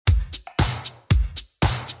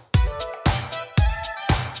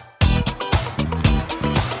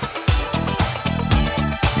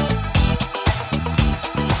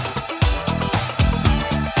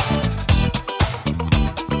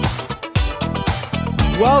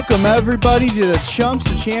Welcome, everybody, to the Chumps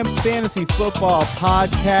and Champs Fantasy Football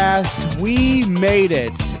Podcast. We made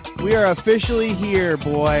it. We are officially here,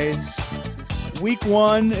 boys. Week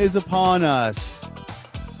 1 is upon us.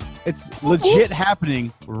 It's legit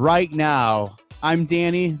happening right now. I'm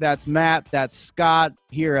Danny. That's Matt. That's Scott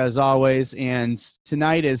here, as always. And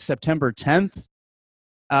tonight is September 10th.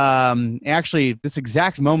 Actually, this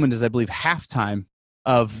exact moment is, I believe, halftime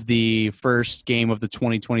of the first game of the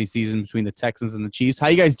 2020 season between the Texans and the Chiefs. How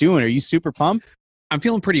you guys doing? Are you super pumped? I'm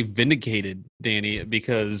feeling pretty vindicated, Danny,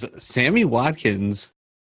 because Sammy Watkins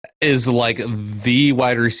is like the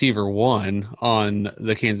wide receiver one on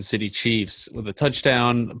the Kansas City Chiefs with a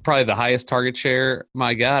touchdown, probably the highest target share.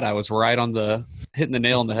 My God, I was right on hitting the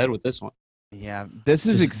nail on the head with this one. Yeah, this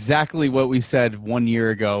is exactly what we said 1 year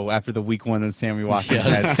ago after the week 1 that Sammy Watkins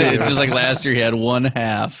had. Just like last year, he had one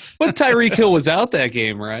half. But Tyreek Hill was out that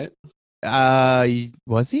game, right?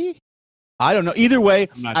 Was he? I don't know. Either way,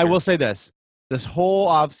 I sure. will say this. This whole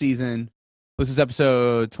offseason, this is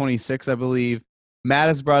episode 26, I believe. Matt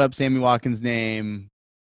has brought up Sammy Watkins' name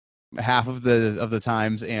half of the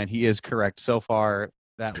times, and he is correct. So far,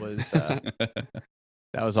 that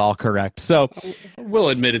was all correct. So I will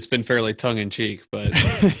admit it's been fairly tongue-in-cheek, but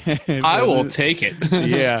I will take it.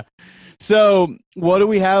 Yeah. So what do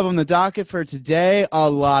we have on the docket for today? A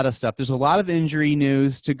lot of stuff. There's a lot of injury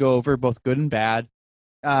news to go over, both good and bad.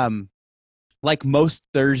 Like most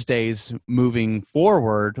Thursdays moving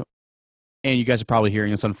forward, and you guys are probably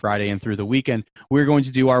hearing this on Friday and through the weekend, we're going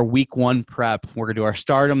to do our week 1 prep. We're going to do our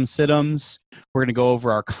stardom, sit-ems. We're going to go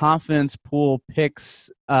over our confidence pool picks.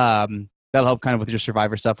 That'll help kind of with your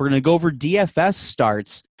survivor stuff. We're going to go over DFS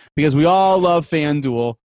starts because we all love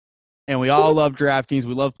FanDuel and we all love DraftKings.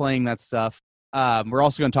 We love playing that stuff. We're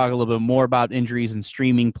also going to talk a little bit more about injuries and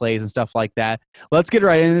streaming plays and stuff like that. Let's get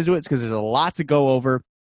right into it because there's a lot to go over.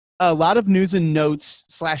 A lot of news and notes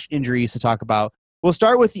 / injuries to talk about. We'll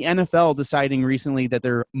start with the NFL deciding recently that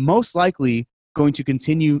they're most likely going to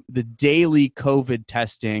continue the daily COVID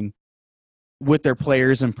testing with their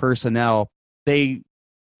players and personnel. They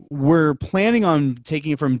were planning on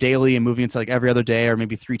taking it from daily and moving it to like every other day or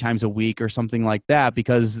maybe 3 times a week or something like that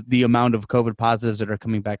because the amount of COVID positives that are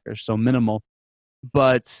coming back are so minimal.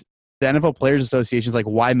 But the NFL Players Association is like,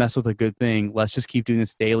 why mess with a good thing? Let's just keep doing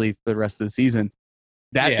this daily for the rest of the season.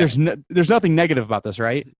 There's nothing negative about this,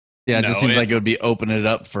 right? Yeah, it just seems like it would be opening it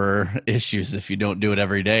up for issues if you don't do it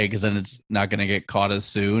every day because then it's not going to get caught as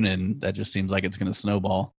soon, and that just seems like it's going to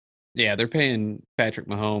snowball. Yeah, they're paying Patrick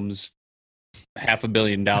Mahomes $500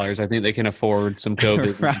 million. I think they can afford some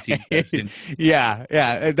COVID. Right. Yeah,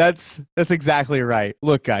 that's exactly right.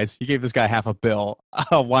 Look, guys, you gave this guy $500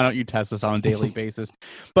 million. Why don't you test this on a daily basis?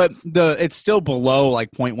 But it's still below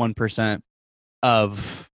like 0.1%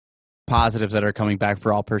 of positives that are coming back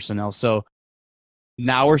for all personnel. So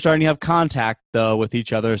now we're starting to have contact though with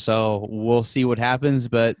each other. So we'll see what happens.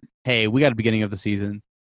 But hey, we got a beginning of the season.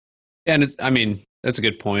 And that's a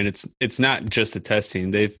good point. It's not just the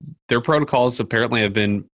testing. Their protocols apparently have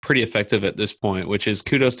been pretty effective at this point, which is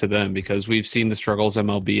kudos to them because we've seen the struggles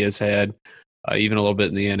MLB has had, even a little bit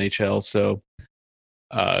in the NHL. So,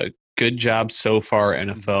 good job so far,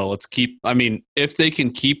 NFL. If they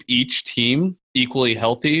can keep each team equally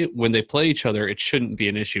healthy when they play each other, it shouldn't be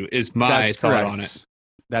an issue. Is my thought on it.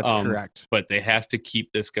 That's correct. But they have to keep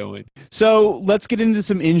this going. So let's get into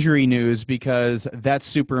some injury news because that's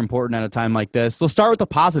super important at a time like this. Let's start with the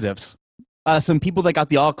positives. Some people that got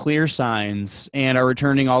the all clear signs and are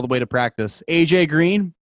returning all the way to practice. AJ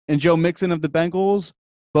Green and Joe Mixon of the Bengals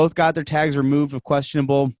both got their tags removed of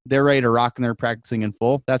questionable. They're ready to rock and they're practicing in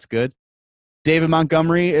full. That's good. David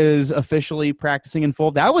Montgomery is officially practicing in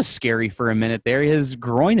full. That was scary for a minute there. His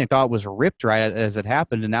groin, I thought, was ripped right as it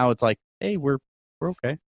happened. And now it's like, hey, we're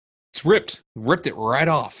okay. It's ripped it right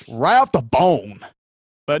off the bone.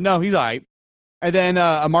 But no, he's all right. And then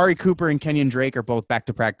Amari Cooper and Kenyon Drake are both back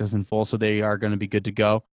to practice in full, so they are going to be good to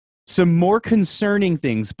go. Some more concerning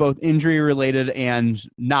things, both injury related and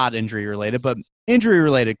not injury related, but injury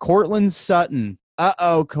related. Courtland Sutton.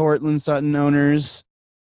 Courtland Sutton owners.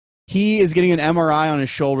 He is getting an MRI on his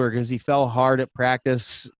shoulder because he fell hard at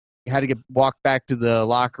practice. He had to walk back to the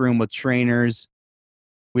locker room with trainers.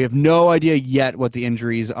 We have no idea yet what the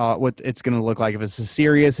injuries are, what it's going to look like, if it's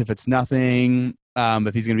serious, if it's nothing,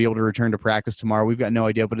 if he's going to be able to return to practice tomorrow. We've got no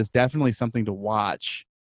idea, but it's definitely something to watch.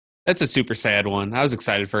 That's a super sad one. I was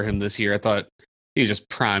excited for him this year. I thought he was just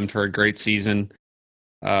primed for a great season.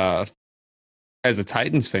 As a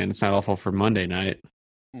Titans fan, it's not awful for Monday night,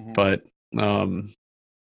 but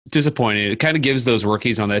disappointed. It kind of gives those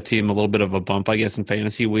rookies on that team a little bit of a bump, I guess, in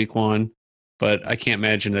fantasy week 1, but I can't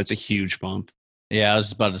imagine that's a huge bump. Yeah, I was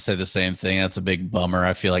just about to say the same thing. That's a big bummer.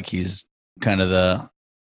 I feel like he's kind of the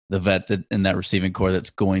vet that in that receiving core that's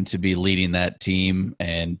going to be leading that team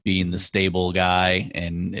and being the stable guy.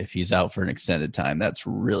 And if he's out for an extended time, that's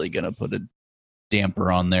really going to put a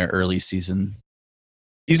damper on their early season.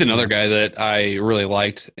 He's another guy that I really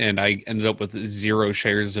liked, and I ended up with 0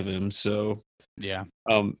 shares of him. So, Yeah.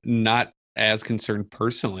 Not as concerned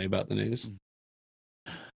personally about the news.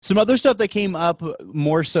 Some other stuff that came up,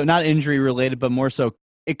 more so not injury related, but more so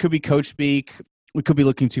it could be coach speak. We could be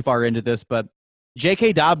looking too far into this, but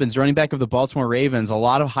J.K. Dobbins, running back of the Baltimore Ravens, a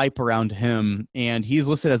lot of hype around him, and he's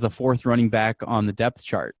listed as the 4th running back on the depth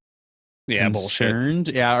chart. Yeah, Concerned?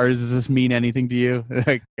 bullshit. Yeah, or does this mean anything to you?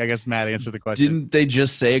 I guess Matt answered the question. Didn't they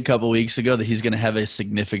just say a couple weeks ago that he's going to have a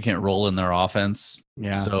significant role in their offense?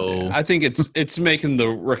 Yeah. So I think it's making the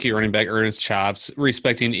rookie running back earn his chops,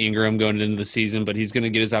 respecting Ingram going into the season, but he's going to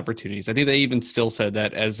get his opportunities. I think they even still said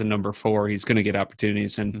that as a number 4, he's going to get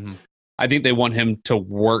opportunities, and I think they want him to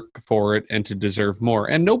work for it and to deserve more.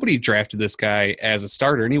 And nobody drafted this guy as a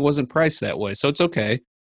starter, and he wasn't priced that way, so it's okay.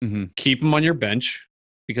 Keep him on your bench,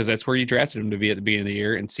 because that's where you drafted him to be at the beginning of the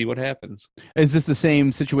year, and see what happens. Is this the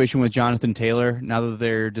same situation with Jonathan Taylor? Now that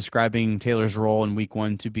they're describing Taylor's role in week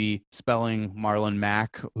 1 to be spelling Marlon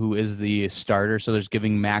Mack, who is the starter, so there's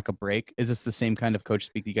giving Mack a break. Is this the same kind of coach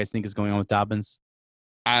speak that you guys think is going on with Dobbins?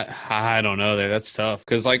 I don't know there. That's tough,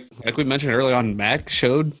 because like we mentioned earlier on, Mack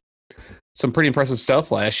showed some pretty impressive stuff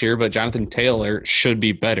last year, but Jonathan Taylor should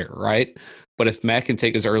be better, right? But if Matt can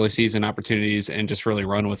take his early season opportunities and just really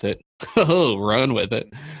run with it, run with it.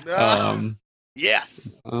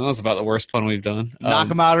 Yes. That was about the worst pun we've done. Knock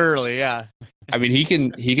him out early, yeah. I mean, he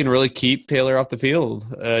can really keep Taylor off the field.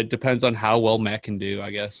 Depends on how well Matt can do,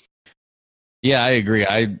 I guess. Yeah, I agree.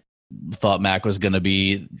 I thought Mac was going to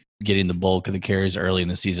be getting the bulk of the carries early in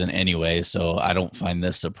the season anyway, so I don't find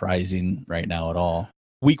this surprising right now at all.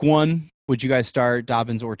 Week 1, would you guys start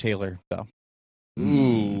Dobbins or Taylor, though?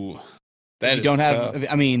 Ooh. That you don't tough. have.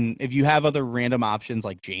 I mean, if you have other random options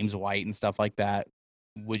like James White and stuff like that,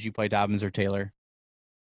 would you play Dobbins or Taylor?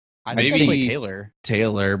 I think I'd play Taylor.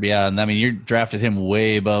 Taylor, yeah. And I mean, you drafted him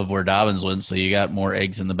way above where Dobbins went, so you got more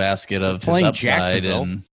eggs in the basket of playing his upside.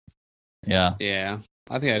 And yeah,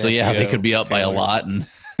 I think. They could be up Taylor by a lot and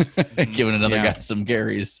giving another guy some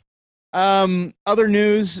carries. Other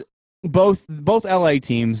news: both LA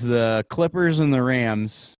teams, the Clippers and the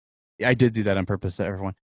Rams. I did do that on purpose to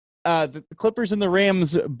everyone. The Clippers and the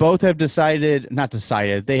Rams both have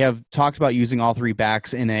they have talked about using all 3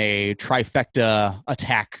 backs in a trifecta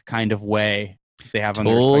attack kind of way. They have on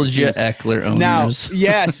Told you, Eckler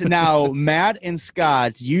owners. Now, Matt and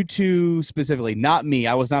Scott, you two specifically, not me.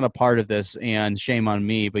 I was not a part of this, and shame on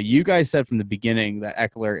me. But you guys said from the beginning that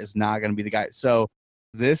Eckler is not going to be the guy. So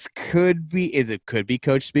this could be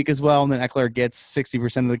coach speak as well, and then Eckler gets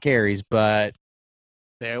 60% of the carries. But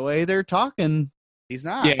the way they're talking, he's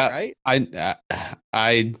not, right?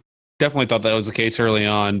 I definitely thought that was the case early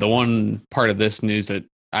on. The one part of this news that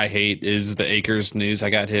I hate is the Akers news. I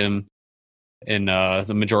got him in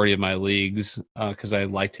the majority of my leagues because I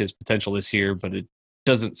liked his potential this year, but it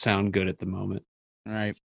doesn't sound good at the moment. All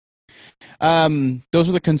right. Those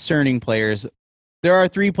are the concerning players. There are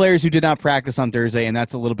 3 players who did not practice on Thursday, and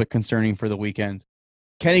that's a little bit concerning for the weekend.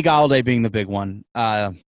 Kenny Golladay being the big one.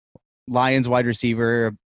 Lions wide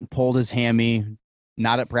receiver pulled his hammy,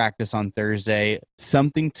 not at practice on Thursday.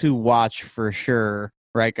 Something to watch for sure,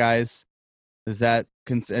 right, guys?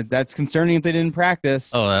 That's concerning if they didn't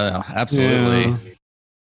practice. Oh, absolutely.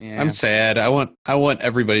 Yeah. I'm sad. I want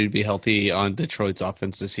everybody to be healthy on Detroit's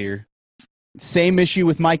offense this year. Same issue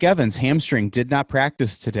with Mike Evans. Hamstring, did not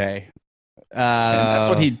practice today. And that's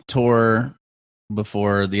what he tore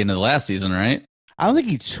before the end of the last season, right? I don't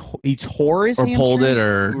think he tore his hamstring, pulled it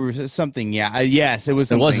or something. Yeah. Yes, it was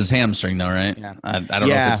something. It was his hamstring though, right? Yeah. I don't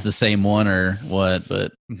know if it's the same one or what,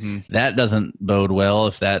 but that doesn't bode well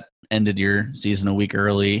if that ended your season a week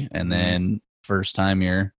early and then not first time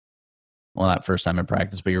in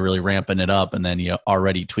practice, but you're really ramping it up and then you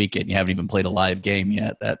already tweak it and you haven't even played a live game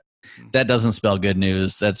yet. That doesn't spell good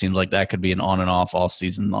news. That seems like that could be an on and off all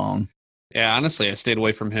season long. Yeah, honestly, I stayed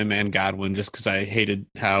away from him and Godwin just because I hated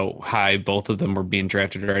how high both of them were being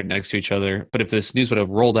drafted right next to each other. But if this news would have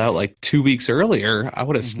rolled out like 2 weeks earlier, I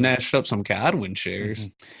would have snatched up some Godwin shares.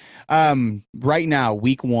 Right now,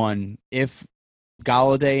 week 1, if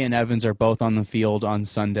Golladay and Evans are both on the field on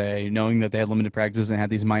Sunday, knowing that they had limited practices and had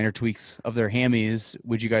these minor tweaks of their hammies,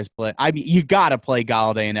 would you guys play? I mean, you got to play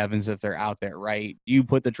Golladay and Evans if they're out there, right? You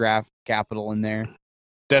put the draft capital in there.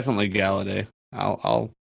 Definitely Golladay.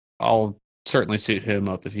 I'll certainly suit him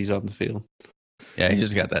up if he's on the field. Yeah, he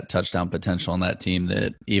just got that touchdown potential on that team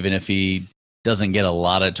that even if he doesn't get a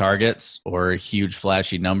lot of targets or huge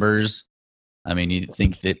flashy numbers, I mean, you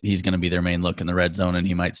think that he's going to be their main look in the red zone, and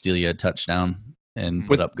he might steal you a touchdown and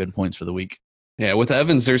put up good points for the week. Yeah, with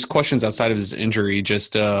Evans, there's questions outside of his injury.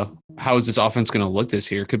 Just how is this offense going to look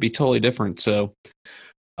this year? Could be totally different. So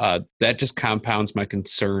that just compounds my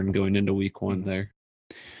concern going into week 1 there.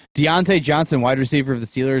 Deontay Johnson, wide receiver of the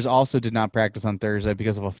Steelers, also did not practice on Thursday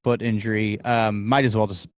because of a foot injury. Might as well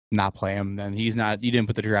just not play him. Then you didn't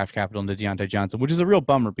put the draft capital into Deontay Johnson, which is a real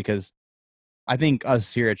bummer because I think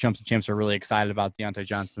us here at Chumps and Champs are really excited about Deontay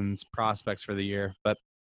Johnson's prospects for the year. But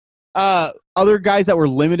other guys that were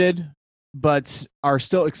limited but are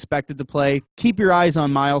still expected to play, keep your eyes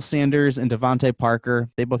on Miles Sanders and Devontae Parker.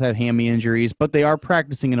 They both have hammy injuries, but they are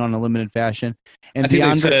practicing it on a limited fashion. And I think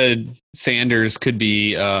they said Sanders could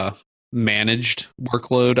be managed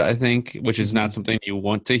workload, I think, which is not something you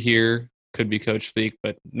want to hear. Could be coach speak,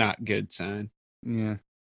 but not good sign. Yeah.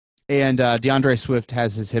 And DeAndre Swift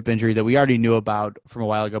has his hip injury that we already knew about from a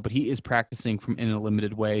while ago, but he is practicing in a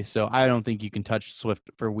limited way. So I don't think you can touch Swift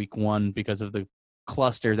for week 1 because of the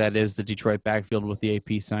cluster that is the Detroit backfield with the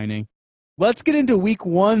AP signing. Let's get into week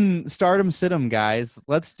 1 stardom situm, guys.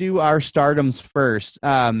 Let's do our stardoms first.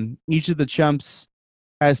 Each of the chumps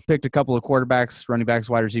has picked a couple of quarterbacks, running backs,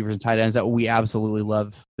 wide receivers, and tight ends that we absolutely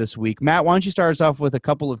love this week. Matt, why don't you start us off with a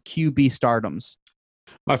couple of QB stardoms?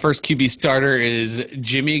 My first QB starter is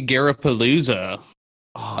Jimmy Garoppalooza.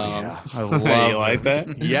 Oh, yeah. I love you like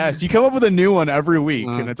that? Yes. You come up with a new one every week,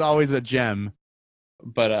 and it's always a gem.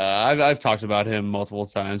 But I've talked about him multiple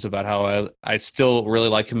times about how I still really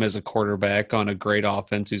like him as a quarterback on a great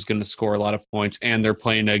offense who's going to score a lot of points. And they're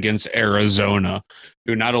playing against Arizona,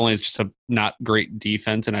 who not only is just a not great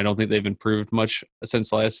defense, and I don't think they've improved much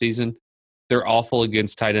since last season. They're awful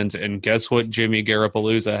against tight ends. And guess what Jimmy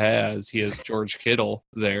Garoppalooza has? He has George Kittle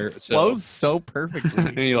there. So. Flows so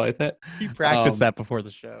perfectly. You like that? He practiced that before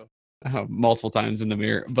the show. Multiple times in the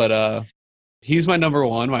mirror. But he's my number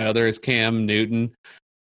 1. My other is Cam Newton.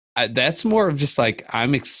 That's more of just like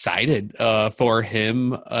I'm excited for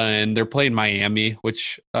him. And they're playing Miami,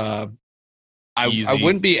 which I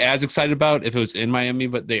wouldn't be as excited about if it was in Miami,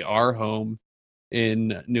 but they are home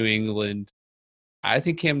in New England. I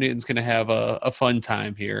think Cam Newton's going to have a fun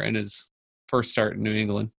time here in his first start in New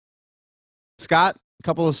England. Scott, a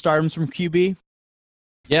couple of stardoms from QB.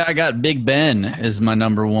 Yeah, I got Big Ben as my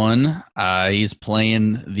number 1. He's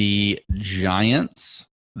playing the Giants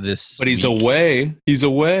but he's away. He's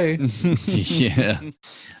away. Yeah.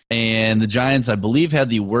 And the Giants, I believe, had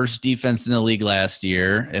the worst defense in the league last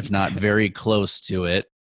year, if not very close to it.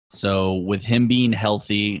 So with him being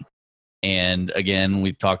healthy, and again,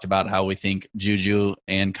 we've talked about how we think Juju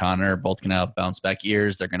and Connor both can have bounce back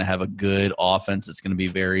years. They're going to have a good offense. It's going to be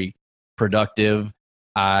very productive.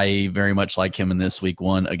 I very much like him in this week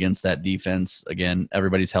 1 against that defense. Again,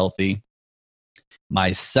 everybody's healthy.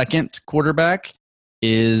 My second quarterback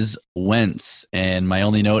is Wentz, and my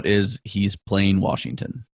only note is he's playing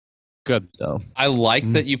Washington. Good. So I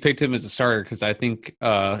like that you picked him as a starter because I think,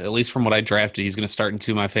 at least from what I drafted, he's going to start in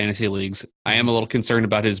 2 of my fantasy leagues. I am a little concerned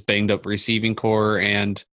about his banged up receiving core,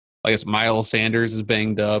 and I guess Miles Sanders is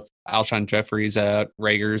banged up. Alshon Jeffrey's out.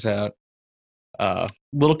 Rager's out.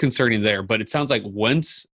 Little concerning there, but it sounds like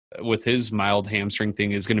Wentz with his mild hamstring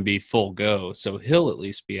thing is going to be full go, so he'll at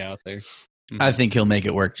least be out there. I think he'll make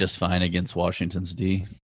it work just fine against Washington's D.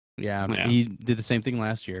 Yeah. He did the same thing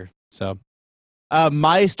last year. So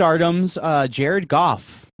my stardoms, Jared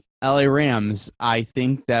Goff, LA Rams. I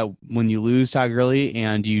think that when you lose Todd Gurley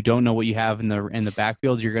and you don't know what you have in the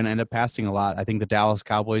backfield, you're going to end up passing a lot. I think the Dallas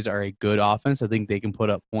Cowboys are a good offense. I think they can put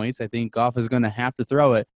up points. I think Goff is going to have to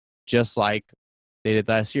throw it just like they did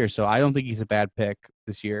last year. So I don't think he's a bad pick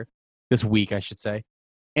this week, I should say.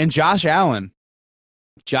 And Josh Allen.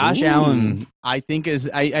 Josh Allen, I think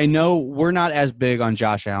I know we're not as big on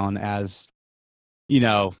Josh Allen as,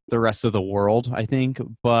 the rest of the world, I think,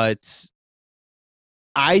 but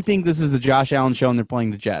I think this is the Josh Allen show and they're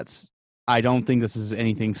playing the Jets. I don't think this is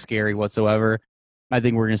anything scary whatsoever. I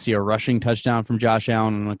think we're going to see a rushing touchdown from Josh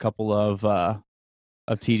Allen and a couple of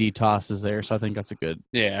TD tosses there. So I think that's a good.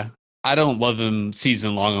 Yeah. I don't love him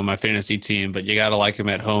season long on my fantasy team, but you got to like him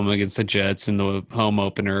at home against the Jets in the home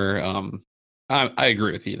opener. I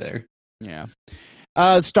agree with you there. Yeah.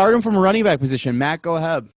 Start him from a running back position. Matt, go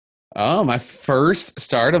ahead. Oh, my first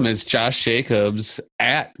stardom is Josh Jacobs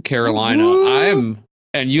at Carolina.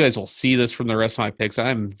 And you guys will see this from the rest of my picks.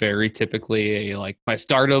 I'm very typically my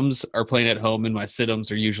stardoms are playing at home and my situms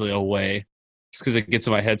are usually away just because it gets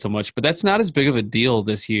in my head so much. But that's not as big of a deal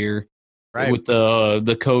this year. Right. With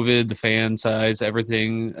the COVID, the fan size,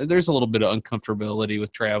 everything. There's a little bit of uncomfortability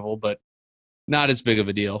with travel, but not as big of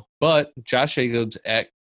a deal. But Josh Jacobs at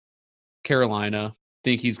Carolina,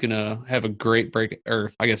 think he's going to have a great break,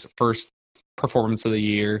 or I guess first performance of the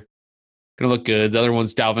year. Going to look good. The other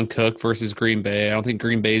one's Dalvin Cook versus Green Bay. I don't think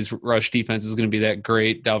Green Bay's rush defense is going to be that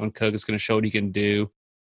great. Dalvin Cook is going to show what he can do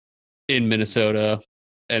in Minnesota,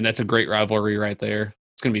 and that's a great rivalry right there.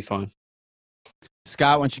 It's going to be fun.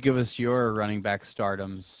 Scott, why don't you give us your running back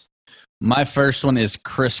stardoms? My first one is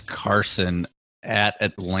Chris Carson at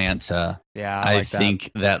Atlanta. Yeah, I think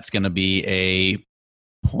that's going to be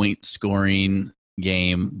a point scoring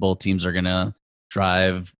game. Both teams are going to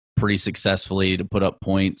drive pretty successfully to put up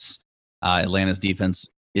points. Atlanta's defense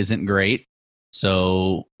isn't great.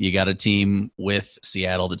 So you got a team with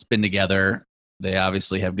Seattle that's been together. They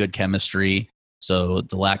obviously have good chemistry. So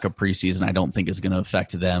the lack of preseason, I don't think is going to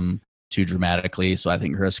affect them too dramatically. So I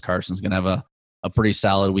think Chris Carson's going to have a pretty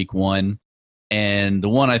solid week one. And the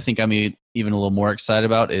one I think I'm even a little more excited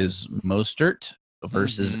about is Mostert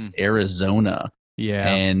versus Arizona. Yeah.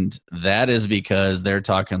 And that is because they're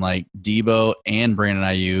talking like Debo and Brandon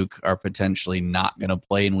Ayuk are potentially not going to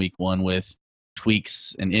play in week one with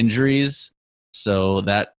tweaks and injuries. So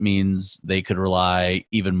that means they could rely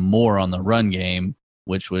even more on the run game,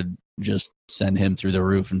 which would just send him through the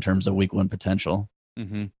roof in terms of week one potential.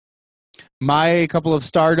 Mm-hmm. My couple of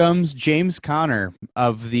stardoms, James Conner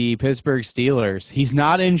of the Pittsburgh Steelers. He's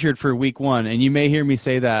not injured for week one, and you may hear me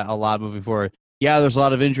say that a lot moving forward. Yeah, there's a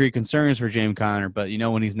lot of injury concerns for James Conner, but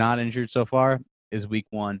when he's not injured so far is week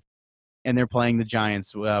one. And they're playing the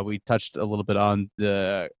Giants. We touched a little bit on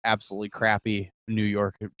the absolutely crappy New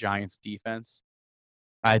York Giants defense.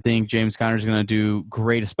 I think James Conner is going to do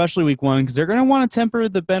great, especially week one, because they're going to want to temper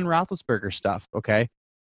the Ben Roethlisberger stuff, okay?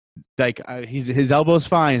 Like his elbow's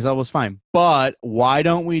fine, but why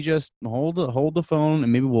don't we just hold the phone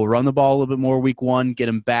and maybe we'll run the ball a little bit more week one, get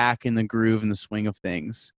him back in the groove and the swing of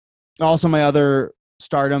things. Also, my other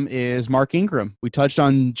stardom is Mark Ingram. We touched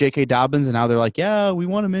on J.K. Dobbins and how they're like, yeah, we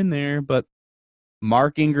want him in there, but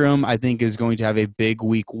Mark Ingram I think is going to have a big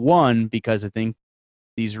week one because I think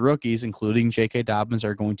these rookies, including J.K. Dobbins,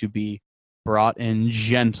 are going to be brought in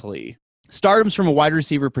gently. Stardoms from a wide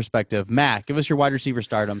receiver perspective. Matt, give us your wide receiver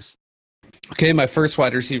stardoms. Okay, my first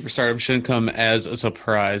wide receiver stardom shouldn't come as a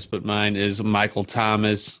surprise, but mine is Michael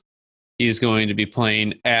Thomas. He's going to be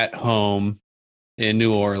playing at home in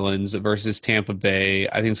New Orleans versus Tampa Bay.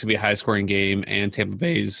 I think it's going to be a high-scoring game, and Tampa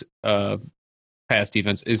Bay's pass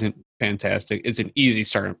defense isn't fantastic. It's an easy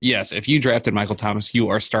start. Yes, if you drafted Michael Thomas, you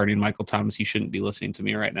are starting Michael Thomas. You shouldn't be listening to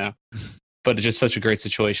me right now. But it's just such a great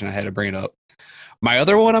situation. I had to bring it up. My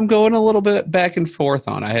other one I'm going a little bit back and forth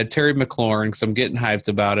on. I had Terry McLaurin because I'm getting hyped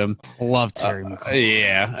about him. Love Terry McLaurin.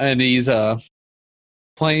 Yeah, and he's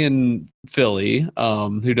playing Philly,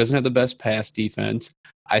 who doesn't have the best pass defense.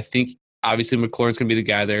 I think, obviously, McLaurin's going to be the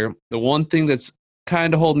guy there. The one thing that's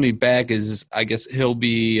kind of holding me back is I guess he'll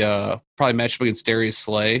be probably matched up against Darius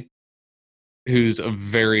Slay, who's a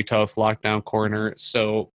very tough lockdown corner.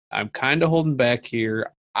 So I'm kind of holding back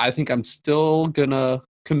here. I think I'm still going to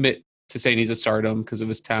commit to saying he's a stardom because of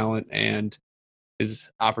his talent and his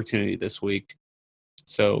opportunity this week.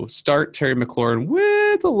 So start Terry McLaurin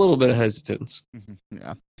with a little bit of hesitance.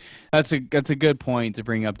 Yeah, that's a good point to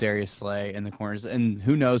bring up Darius Slay in the corners, and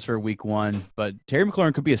who knows for week one. But Terry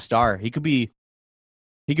McLaurin could be a star. He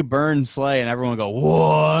could burn Slay, and everyone will go,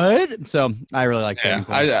 "What?" So I really like Terry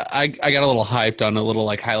McLaurin. I got a little hyped on a little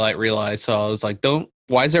like highlight reel I saw. I was like,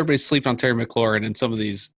 why is everybody sleeping on Terry McLaurin? And some of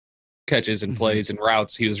these catches and plays and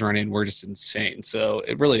routes he was running were just insane. So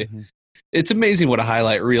it really, it's amazing what a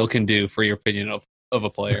highlight reel can do for your opinion of a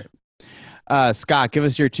player. Scott, give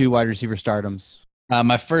us your two wide receiver stardoms.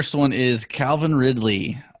 My first one is Calvin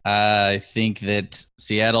Ridley. I think that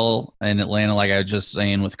Seattle and Atlanta, like I was just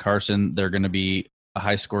saying with Carson, they're going to be a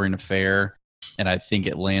high-scoring affair, and I think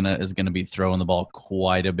Atlanta is going to be throwing the ball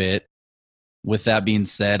quite a bit. With that being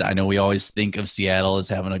said, I know we always think of Seattle as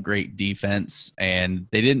having a great defense, and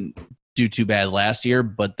they didn't do too bad last year,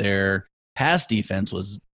 but their pass defense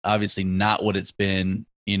was obviously not what it's been,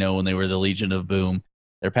 when they were the Legion of Boom.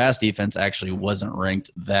 Their pass defense actually wasn't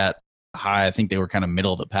ranked that high. I think they were kind of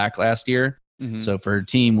middle of the pack last year. So for a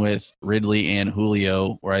team with Ridley and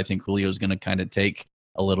Julio, where I think Julio is going to kind of take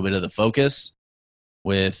a little bit of the focus,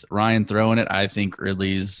 with Ryan throwing it, I think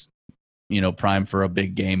Ridley's prime for a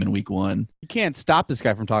big game in week one. You can't stop this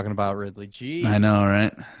guy from talking about Ridley. Gee. I know,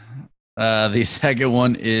 right? The second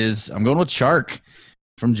one is I'm going with Chark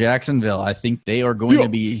from Jacksonville. I think they are going to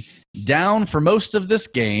be down for most of this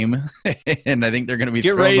game, and I think they're going to be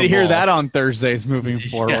get ready to hear that on Thursdays moving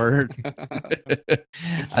forward.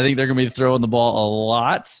 I think they're going to be throwing the ball a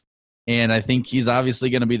lot, and I think he's obviously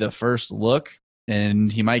going to be the first look,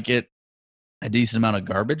 and he might get a decent amount of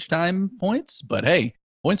garbage time points. But hey,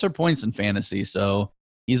 points are points in fantasy. So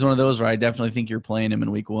he's one of those where I definitely think you're playing him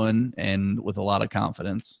in week 1 and with a lot of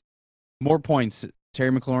confidence. More points,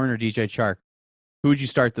 Terry McLaurin or DJ Chark? Who would you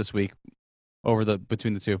start this week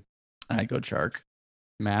between the two? I'd go Chark.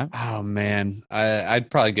 Matt? Oh man,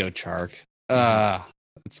 I'd probably go Chark.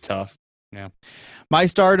 It's tough. Yeah. My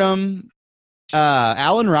stardom,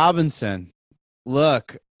 Allen Robinson.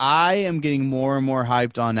 Look, I am getting more and more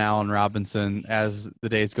hyped on Allen Robinson as the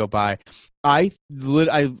days go by. I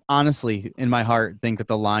honestly, in my heart, think that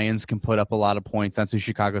the Lions can put up a lot of points. That's who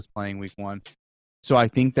Chicago's playing week 1. So I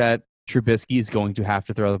think that Trubisky is going to have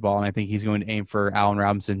to throw the ball, and I think he's going to aim for Allen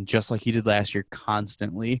Robinson just like he did last year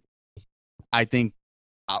constantly.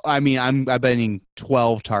 I'm betting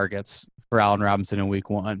 12 targets for Allen Robinson in week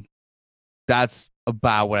 1. That's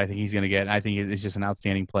about what I think he's going to get. And I think it's just an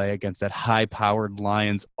outstanding play against that high-powered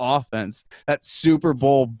Lions offense, that Super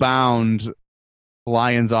Bowl bound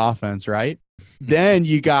Lions offense, right? Then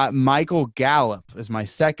you got Michael Gallup as my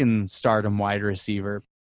second stardom wide receiver.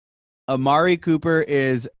 Amari Cooper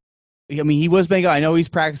he was banged up. I know he's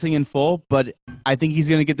practicing in full, but I think he's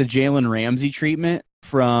going to get the Jalen Ramsey treatment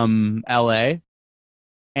from LA.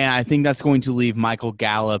 And I think that's going to leave Michael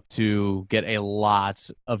Gallup to get a lot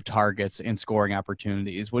of targets and scoring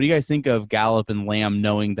opportunities. What do you guys think of Gallup and Lamb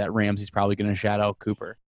knowing that Ramsey's probably going to shadow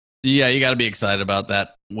Cooper? Yeah, you got to be excited about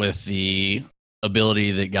that with the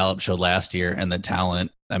ability that Gallup showed last year and the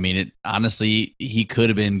talent. I mean, honestly, he could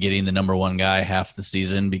have been getting the number 1 guy half the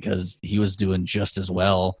season because he was doing just as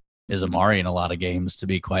well as Amari in a lot of games, to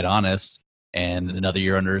be quite honest. And another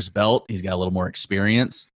year under his belt, he's got a little more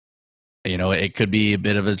experience. It could be a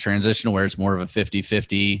bit of a transition where it's more of a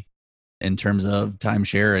 50-50 in terms of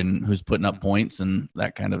timeshare and who's putting up points and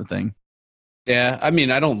that kind of a thing. Yeah, I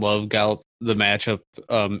mean, I don't love Gallup, the matchup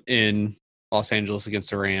in Los Angeles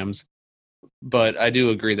against the Rams, but I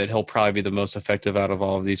do agree that he'll probably be the most effective out of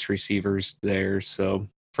all of these receivers there. So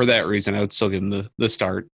for that reason, I would still give him the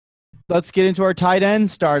start. Let's get into our tight end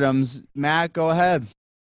stardoms. Matt, go ahead.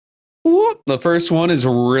 The first one is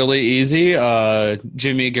really easy.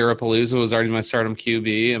 Jimmy Garoppolo was already my stardom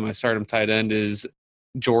QB, and my stardom tight end is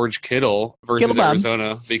George Kittle versus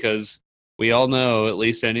Arizona, because we all know, at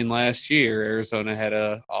least ending last year, Arizona had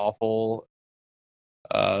a awful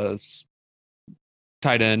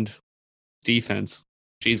tight end defense.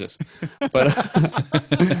 Jesus. But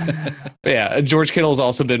yeah, George Kittle has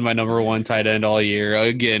also been my number 1 tight end all year.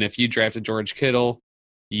 Again, if you drafted George Kittle,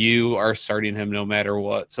 you are starting him no matter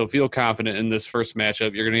what. So feel confident in this first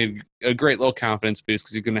matchup. You're going to get a great little confidence boost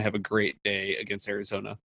because he's going to have a great day against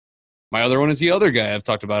Arizona. My other one is the other guy I've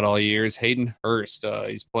talked about all year, is Hayden Hurst.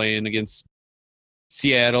 He's playing against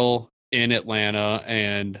Seattle in Atlanta,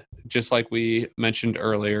 and just like we mentioned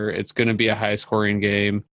earlier, it's going to be a high-scoring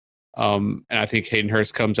game. And I think Hayden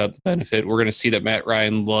Hurst comes out the benefit. We're going to see that Matt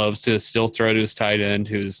Ryan loves to still throw to his tight end,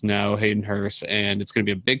 who's now Hayden Hurst, and it's going to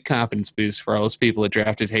be a big confidence boost for all those people that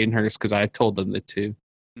drafted Hayden Hurst because I told them that too.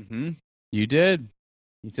 Mm-hmm. You did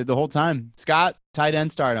the whole time. Scott, tight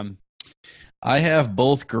end stardom. I have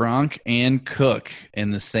both Gronk and Cook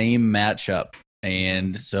in the same matchup,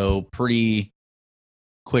 and so pretty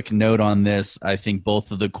quick note on this. I think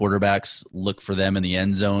both of the quarterbacks look for them in the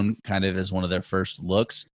end zone kind of as one of their first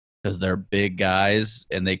looks, because they're big guys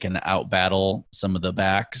and they can outbattle some of the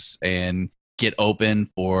backs and get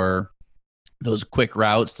open for those quick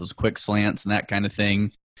routes, those quick slants and that kind of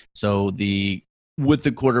thing. So with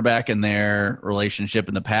the quarterback and their relationship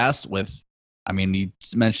in the past with, you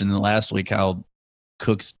mentioned in the last week how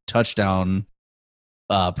Cook's touchdown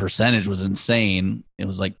percentage was insane. It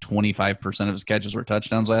was like 25% of his catches were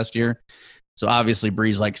touchdowns last year. So obviously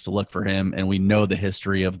Breeze likes to look for him, and we know the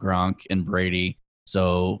history of Gronk and Brady.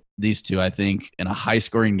 So these two, I think, in a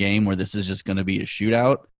high-scoring game where this is just going to be a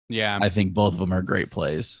shootout, I think both of them are great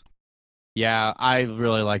plays. Yeah, I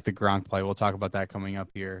really like the Gronk play. We'll talk about that coming up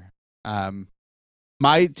here.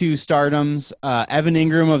 My 2 stardoms, Evan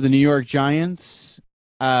Ingram of the New York Giants.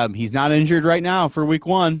 He's not injured right now for week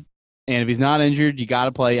 1. And if he's not injured, you got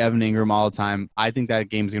to play Evan Ingram all the time. I think that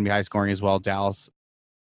game's going to be high-scoring as well, the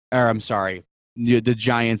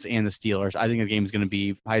Giants and the Steelers. I think the game is going to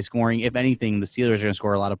be high-scoring. If anything, the Steelers are going to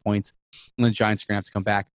score a lot of points, and the Giants are going to have to come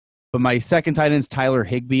back. But my second tight end is Tyler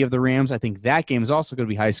Higbee of the Rams. I think that game is also going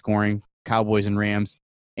to be high-scoring, Cowboys and Rams.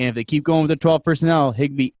 And if they keep going with the 12 personnel,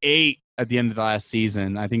 Higbee 8 at the end of the last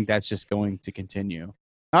season. I think that's just going to continue.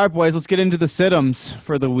 All right, boys, let's get into the sit-ems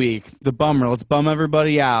for the week. The bummer. Let's bum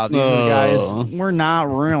everybody out. These are the guys we're not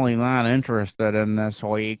really that interested in this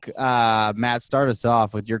week. Matt, start us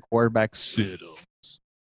off with your quarterback sit-ems.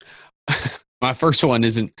 My first one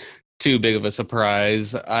isn't too big of a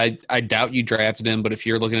surprise. I doubt you drafted him, but if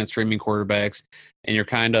you're looking at streaming quarterbacks and you're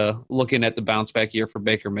kind of looking at the bounce back year for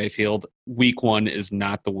Baker Mayfield, week 1 is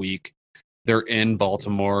not the week. They're in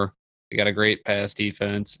Baltimore. They got a great pass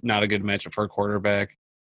defense, not a good matchup for a quarterback.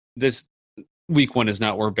 This week 1 is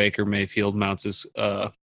not where Baker Mayfield mounts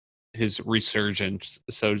his resurgence,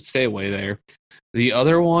 so stay away there. The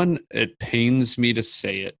other one, it pains me to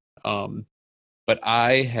say it, but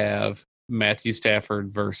I have Matthew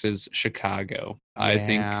Stafford versus Chicago.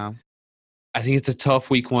 Yeah. I think it's a tough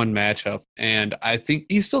week 1 matchup, and I think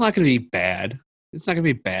he's still not going to be bad. It's not going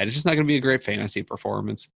to be bad. It's just not going to be a great fantasy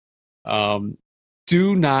performance.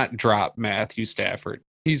 Do not drop Matthew Stafford.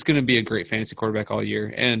 He's going to be a great fantasy quarterback all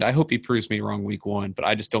year, and I hope he proves me wrong week 1, but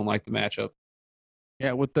I just don't like the matchup.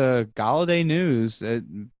 Yeah, with the Galladay news,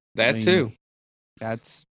 Too.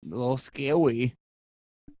 That's a little scary.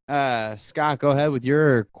 Scott, go ahead with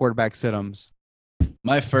your quarterback sit-ems.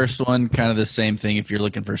 My first one, kind of the same thing if you're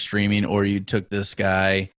looking for streaming or you took this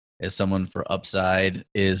guy as someone for upside,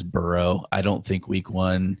 is Burrow. I don't think week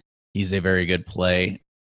 1 he's a very good play.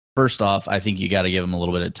 First off, I think you got to give him a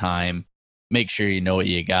little bit of time. Make sure you know what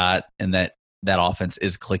you got and that offense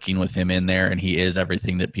is clicking with him in there and he is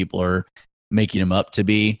everything that people are making him up to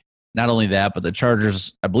be. Not only that, but the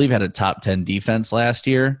Chargers, I believe, had a top 10 defense last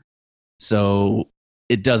year. So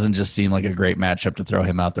it doesn't just seem like a great matchup to throw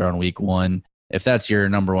him out there on week 1. If that's your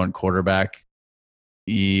number 1 quarterback,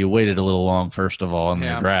 you waited a little long, first of all, in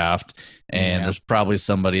your draft. And there's probably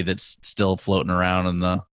somebody that's still floating around in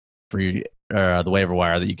the waiver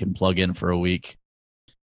wire that you can plug in for a week.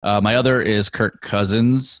 My other is Kirk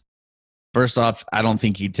Cousins. First off, I don't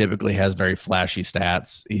think he typically has very flashy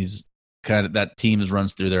stats. He's kind of that team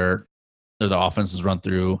runs through the offenses run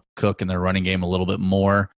through Cook and their running game a little bit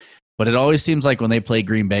more. But it always seems like when they play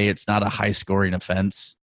Green Bay, it's not a high scoring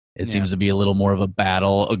offense. It seems to be a little more of a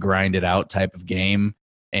battle, a grinded out type of game.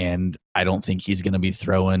 And I don't think he's going to be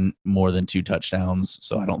throwing more than 2 touchdowns.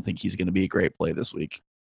 So I don't think he's going to be a great play this week.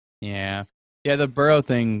 Yeah. Yeah, the Burrow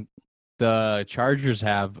thing, the Chargers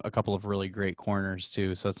have a couple of really great corners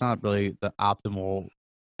too. So it's not really the optimal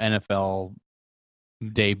NFL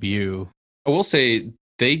debut. I will say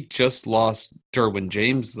they just lost Derwin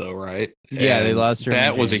James, though, right? Yeah, they lost Derwin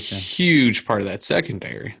That was a James, huge part of that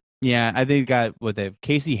secondary. Yeah, I think they got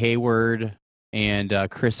Casey Hayward and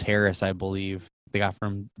Chris Harris, I believe they got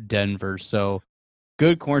from Denver. So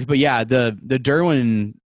good corners, but yeah, the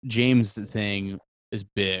Derwin James thing is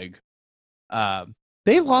big.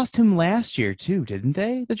 They lost him last year too, didn't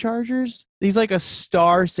they? The Chargers. He's like a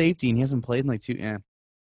star safety, and he hasn't played in like 2. Yeah.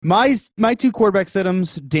 My 2 quarterback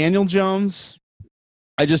sit-ems, Daniel Jones.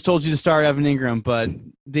 I just told you to start Evan Ingram, but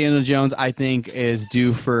Daniel Jones, I think, is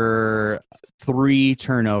due for 3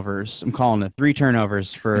 turnovers. I'm calling it 3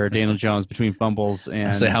 turnovers for Daniel Jones between fumbles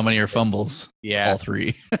and. Say how many are fumbles? Yeah, all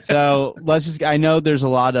 3. So I know there's a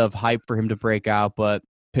lot of hype for him to break out, but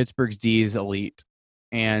Pittsburgh's D is elite.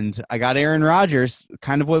 And I got Aaron Rodgers,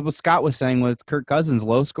 kind of what Scott was saying with Kirk Cousins,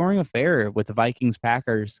 low scoring affair with the Vikings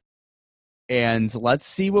Packers. And let's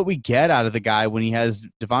see what we get out of the guy when he has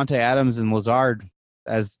Devontae Adams and Lazard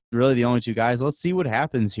as really the only 2 guys. Let's see what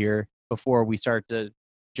happens here before we start to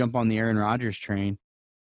jump on the Aaron Rodgers train.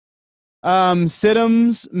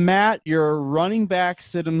 Sit-ems, Matt, your running back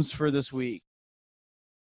sit-ems for this week.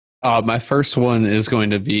 My first one is going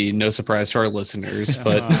to be no surprise to our listeners,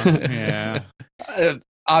 but yeah.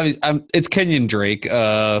 It's Kenyon Drake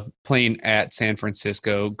playing at San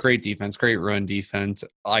Francisco. Great defense, great run defense.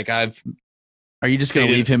 Are you just going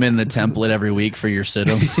to leave him in the template every week for your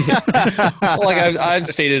sit-em? I've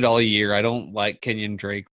stated all year, I don't like Kenyon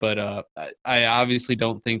Drake, but I obviously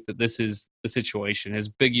don't think that this is the situation. His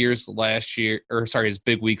big weeks last year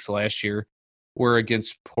were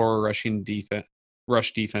against poor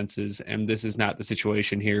rush defenses, and this is not the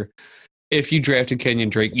situation here. If you drafted Kenyon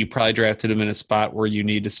Drake, you probably drafted him in a spot where you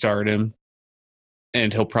need to start him,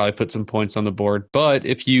 and he'll probably put some points on the board. But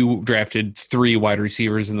if you drafted 3 wide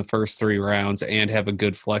receivers in the first 3 rounds and have a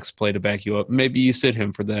good flex play to back you up, maybe you sit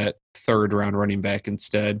him for that 3rd round running back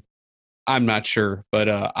instead. I'm not sure, but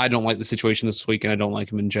I don't like the situation this week, and I don't like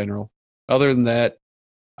him in general. Other than that,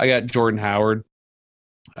 I got Jordan Howard.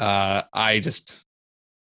 I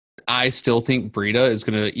still think Breida is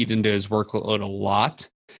going to eat into his workload a lot,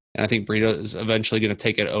 and I think Breida is eventually going to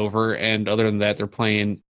take it over. And other than that, they're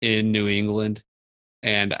playing in New England,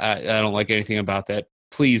 and I don't like anything about that.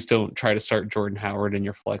 Please don't try to start Jordan Howard in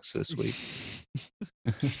your flex this week.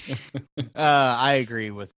 I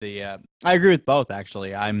agree with both,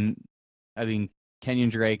 actually. I mean, Kenyon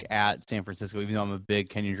Drake at San Francisco, even though I'm a big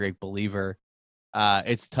Kenyon Drake believer,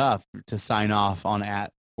 it's tough to sign off on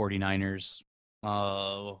at 49ers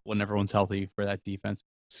when everyone's healthy for that defense.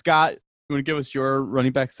 Scott, you want to give us your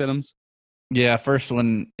running back sit-ems? Yeah, first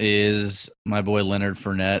one is my boy Leonard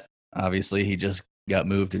Fournette. Obviously, he just got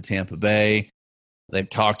moved to Tampa Bay. They've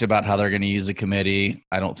talked about how they're going to use a committee.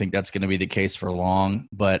 I don't think that's going to be the case for long,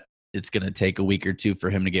 but it's going to take a week or two for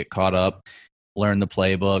him to get caught up, learn the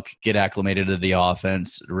playbook, get acclimated to the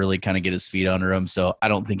offense, really kind of get his feet under him. So I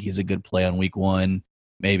don't think he's a good play on week 1,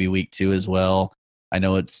 maybe week 2 as well. I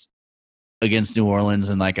know it's against New Orleans,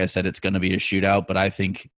 and like I said, it's going to be a shootout, but I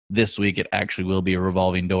think this week it actually will be a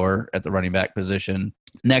revolving door at the running back position.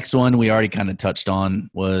 Next one we already kind of touched on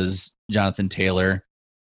was Jonathan Taylor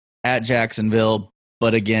at Jacksonville.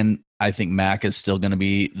 But again, I think Mac is still going to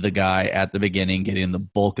be the guy at the beginning, getting the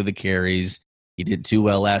bulk of the carries. He did too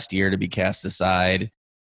well last year to be cast aside.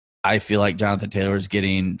 I feel like Jonathan Taylor is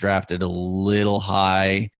getting drafted a little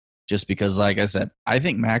high just because, like I said, I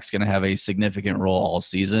think Mac's going to have a significant role all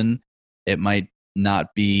season. It might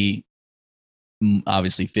not be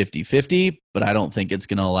obviously 50-50, but I don't think it's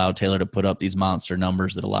going to allow Taylor to put up these monster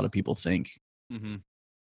numbers that a lot of people think. Mm-hmm.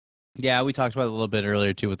 Yeah, we talked about it a little bit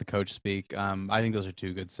earlier too with the coach speak. I think those are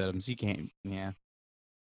 2 good sit-ems. You can't, yeah.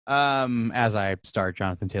 As I start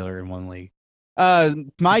Jonathan Taylor in 1 league.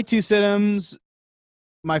 My 2 sit-ems.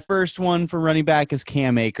 My first one for running back is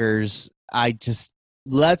Cam Akers.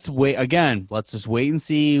 Let's wait again. Let's just wait and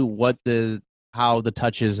see how the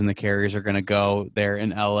touches and the carries are going to go there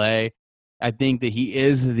in LA. I think that he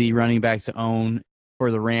is the running back to own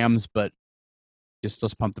for the Rams, but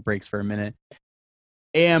let's pump the brakes for a minute.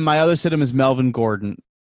 And my other sit-em is Melvin Gordon.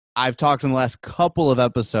 I've talked in the last couple of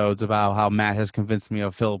episodes about how Matt has convinced me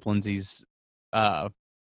of Philip Lindsay's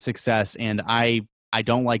success, and I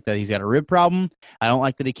don't like that he's got a rib problem. I don't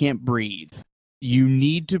like that he can't breathe. You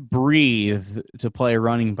need to breathe to play a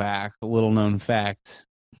running back, a little-known fact.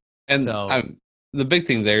 And the big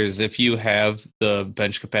thing there is if you have the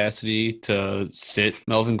bench capacity to sit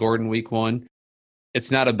Melvin Gordon week 1, it's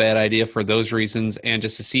not a bad idea for those reasons, and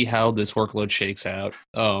just to see how this workload shakes out.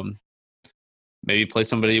 Maybe play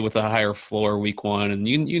somebody with a higher floor week 1, and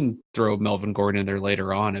you can throw Melvin Gordon in there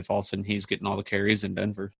later on if all of a sudden he's getting all the carries in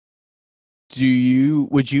Denver.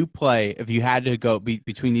 Would you play if you had to go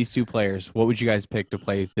between these 2 players? What would you guys pick to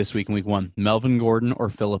play this week in week 1? Melvin Gordon or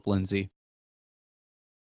Philip Lindsay?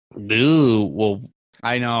 Ooh, well,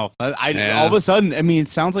 I know. All of a sudden, I mean, it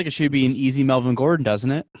sounds like it should be an easy Melvin Gordon,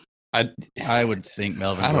 doesn't it? I would think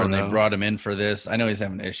Melvin Gordon. They brought him in for this. I know he's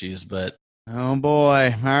having issues, but oh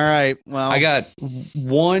boy! All right. Well, I got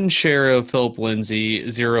 1 share of Philip Lindsay,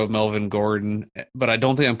 0 of Melvin Gordon, but I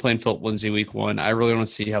don't think I'm playing Philip Lindsay week 1. I really want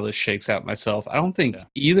to see how this shakes out myself. I don't think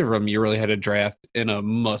either of them you really had a draft in a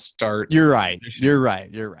must start. You're right. You're right.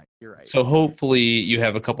 So hopefully you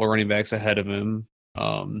have a couple of running backs ahead of him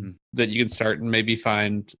that you can start and maybe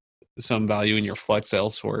find some value in your flex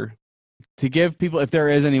elsewhere. To give people, if there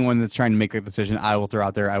is anyone that's trying to make a decision, I will throw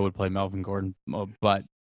out there, I would play Melvin Gordon, but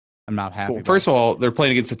I'm not happy. Well, first of all, they're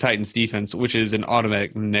playing against the Titans defense, which is an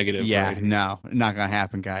automatic negative. Yeah, right? No, not going to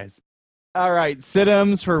happen, guys. All right,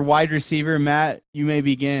 sit-ems for wide receiver. Matt, you may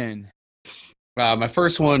begin. My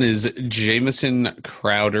first one is Jamison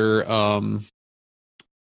Crowder.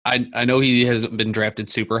 I know he hasn't been drafted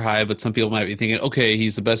super high, but some people might be thinking, okay,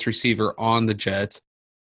 he's the best receiver on the Jets.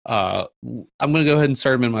 I'm going to go ahead and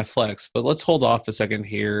start him in my flex, but let's hold off a second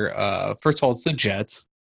here. First of all, it's the Jets.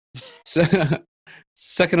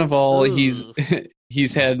 Second of all, he's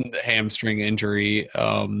had a hamstring injury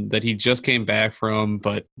that he just came back from,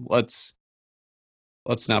 but let's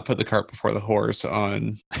not put the cart before the horse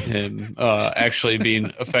on him actually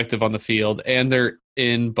being effective on the field. And they're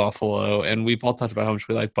in Buffalo, and we've all talked about how much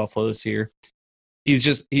we like Buffalo this year. He's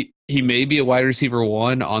just he may be a wide receiver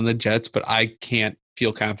 1 on the Jets, but I can't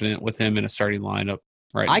feel confident with him in a starting lineup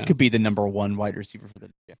right now. I could be the number 1 wide receiver for the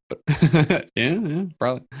But yeah,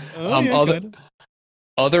 probably.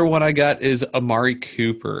 Other one I got is Amari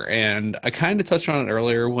Cooper, and I kind of touched on it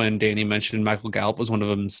earlier when Danny mentioned Michael Gallup was one of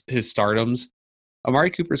his startums. Amari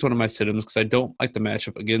Cooper is one of my sit-ems because I don't like the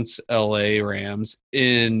matchup against LA Rams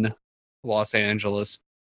in Los Angeles,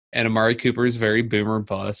 and Amari Cooper is very boomer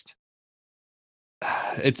bust.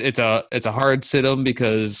 It's a hard sit-em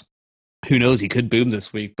because who knows, he could boom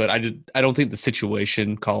this week, but I don't think the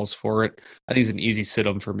situation calls for it. I think it's an easy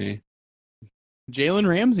sit-em for me. Jalen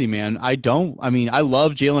Ramsey, man. I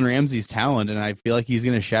love Jalen Ramsey's talent, and I feel like he's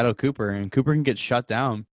going to shadow Cooper, and Cooper can get shut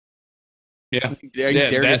down. Yeah.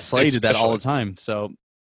 Darius Slay did that all the time. So,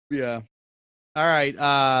 yeah. All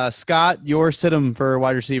right, Scott, your sit-em for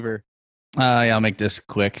wide receiver. Yeah, I'll make this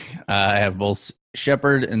quick. I have both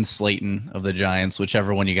Shepard and Slayton of the Giants,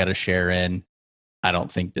 whichever one you got to share in. I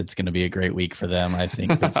don't think it's going to be a great week for them. I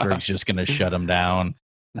think Pittsburgh's just going to shut them down.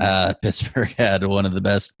 Pittsburgh had one of the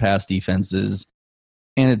best pass defenses,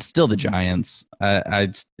 and it's still the Giants.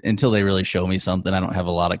 I until they really show me something, I don't have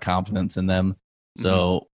a lot of confidence in them.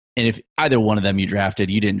 So, and if either one of them you drafted,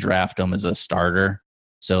 you didn't draft them as a starter.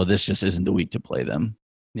 So this just isn't the week to play them.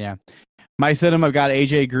 Yeah. My sit-em, I've got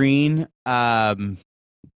AJ Green.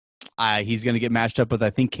 He's going to get matched up with, I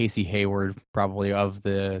think, Casey Hayward, probably of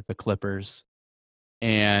the Clippers.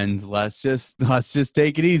 And let's just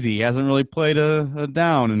take it easy. He hasn't really played a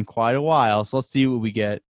down in quite a while, so let's see what we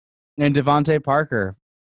get. And Devontae Parker.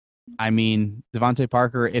 I mean, Devontae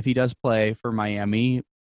Parker, if he does play for Miami,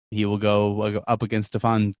 he will go up against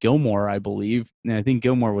Stephon Gilmore, I believe. And I think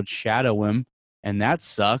Gilmore would shadow him, and that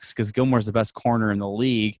sucks because Gilmore's the best corner in the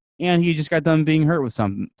league, and he just got done being hurt with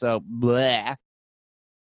something. So, bleh.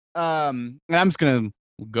 And I'm just going to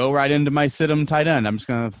go right into my sit-em tight end. I'm just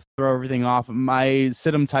going to throw everything off. My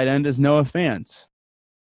sit-em tight end is Noah Fant.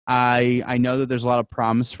 I know that there's a lot of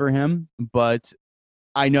promise for him, but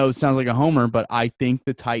I know it sounds like a homer, but I think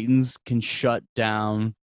the Titans can shut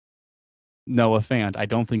down Noah Fant. I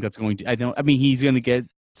don't think that's going to. I mean, he's going to get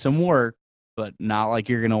some work, but not like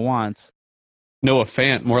you're going to want. Noah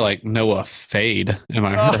Fant, more like Noah Fade. Am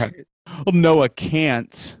I right? Well, Noah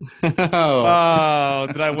can't. Oh,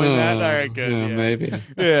 did I win that? All right, good. Yeah, maybe.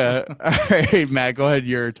 Yeah. All right, Matt, go ahead.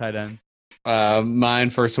 Your tight end. Mine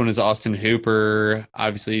first one is Austin Hooper.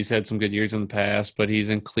 Obviously, he's had some good years in the past, but he's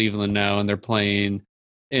in Cleveland now, and they're playing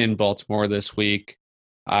in Baltimore this week.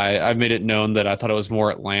 I've made it known that I thought it was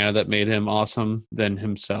more Atlanta that made him awesome than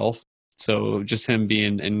himself. So just him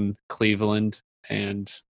being in Cleveland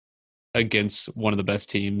and against one of the best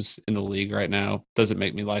teams in the league right now doesn't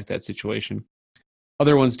make me like that situation.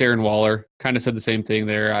 Other one's Darren Waller. Kind of said the same thing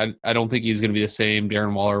there. I don't think he's going to be the same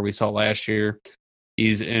Darren Waller we saw last year.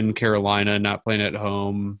 He's in Carolina, not playing at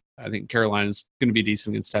home. I think Carolina's going to be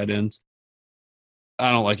decent against tight ends.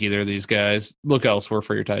 I don't like either of these guys. Look elsewhere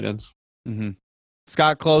for your tight ends. Mm-hmm.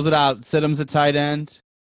 Scott, close it out. Sit-em's a tight end.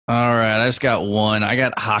 All right, I just got one. I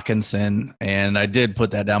got Hawkinson, and I did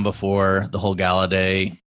put that down before the whole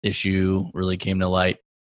Galladay issue really came to light.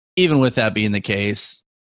 Even with that being the case,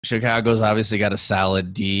 Chicago's obviously got a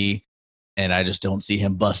solid D, and I just don't see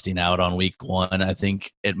him busting out on week one. I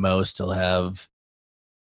think at most he'll have,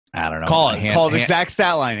 I don't know, call it exact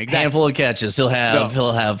stat line. Handful of catches. He'll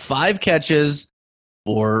have 5 catches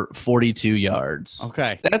for 42 yards.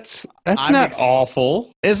 Okay, that's not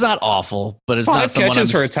awful. It's not awful, but it's 5 not someone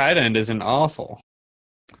catches for a tight end isn't awful.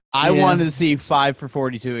 I wanted to see 5 for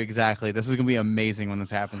 42 exactly. This is gonna be amazing when this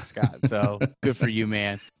happens, Scott. So good for you,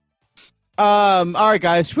 man. All right,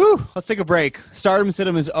 guys. Whew, let's take a break. Stardom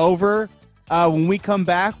Sit-em is over. When we come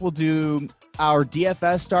back, we'll do our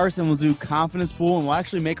DFS starts and we'll do confidence pool, and we'll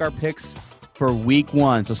actually make our picks for week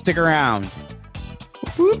 1. So stick around.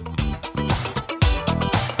 Whoop.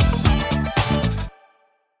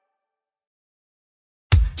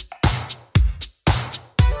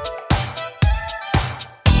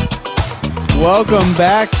 Welcome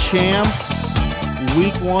back, champs.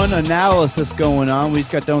 Week 1 analysis going on. We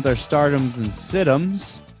just got done with our stardoms and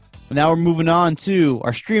sit-ems. But now we're moving on to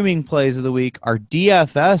our streaming plays of the week, our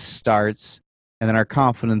DFS starts, and then our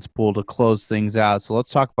confidence pool to close things out. So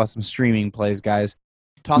let's talk about some streaming plays, guys.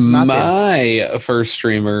 Toss them out there. My first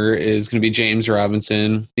streamer is going to be James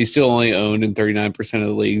Robinson. He's still only owned in 39% of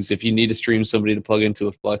the leagues. If you need to stream somebody to plug into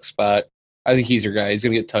a flex spot, I think he's your guy. He's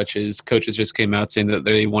going to get touches. Coaches just came out saying that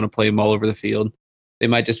they want to play him all over the field. They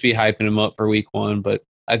might just be hyping him up for week 1, but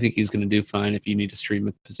I think he's going to do fine if you need to stream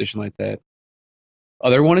a position like that.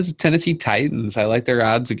 Other one is the Tennessee Titans. I like their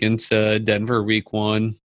odds against Denver week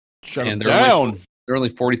 1. Shut them down. They're only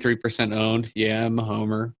 43% owned. Yeah, I'm a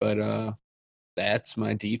homer, but that's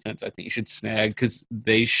my defense. I think you should snag because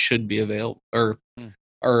they should be available or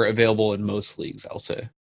are available in most leagues, I'll say.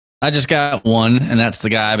 I just got one, and that's the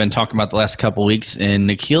guy I've been talking about the last couple of weeks in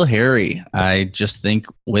N'Keal Harry. I just think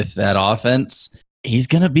with that offense, he's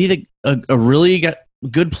going to be a really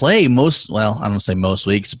good play I don't say most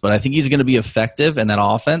weeks, but I think he's going to be effective in that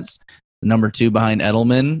offense, number 2 behind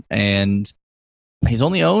Edelman, and he's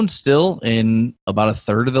only owned still in about a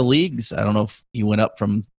third of the leagues. I don't know if he went up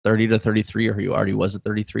from 30 to 33 or he already was at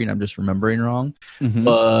 33, and I'm just remembering wrong. Mm-hmm.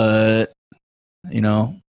 But,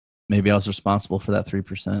 maybe I was responsible for that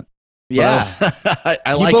 3%. Yeah.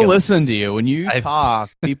 I like people him. Listen to you. When you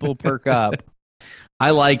talk, people perk up.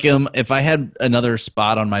 I like him. If I had another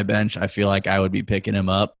spot on my bench, I feel like I would be picking him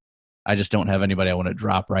up. I just don't have anybody I want to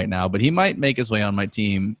drop right now. But he might make his way on my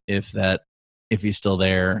team if he's still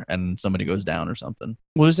there and somebody goes down or something.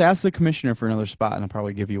 We'll just ask the commissioner for another spot, and I'll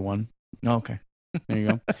probably give you one. Oh, okay. There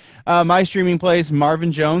you go. My streaming plays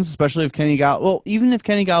Marvin Jones, especially if Kenny Gall. Well, even if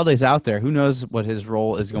Kenny Galladay's out there, who knows what his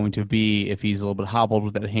role is going to be if he's a little bit hobbled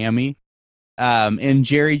with that hammy. And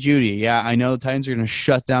Jerry Judy. Yeah, I know the Titans are going to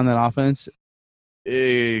shut down that offense,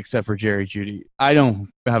 except for Jerry Judy. I don't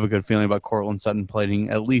have a good feeling about Cortland Sutton playing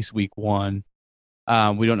at least week 1.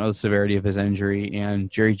 We don't know the severity of his injury,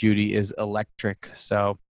 and Jerry Judy is electric.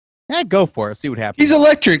 So, yeah, go for it. See what happens. He's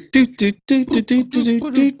electric. Do, do, do, do, do,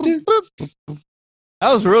 do, do, do.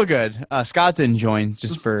 That was real good. Scott didn't join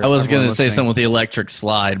just for. I was going to say listening. something with the electric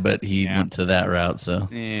slide, but he went to that route. So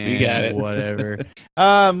We got it. Whatever.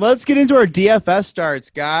 Let's get into our DFS starts,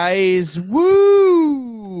 guys.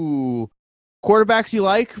 Woo! Quarterbacks you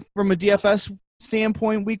like from a DFS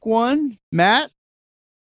standpoint, week 1, Matt?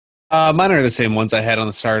 Mine are the same ones I had on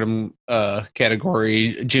the stardom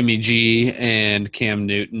category: Jimmy G and Cam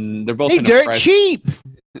Newton. They're both dirt cheap.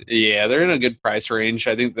 Yeah, they're in a good price range.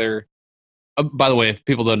 I think they're. By the way, if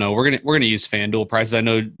people don't know, we're gonna use FanDuel prices. I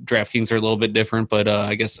know DraftKings are a little bit different, but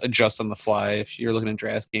I guess adjust on the fly if you're looking at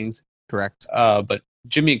DraftKings. Correct. But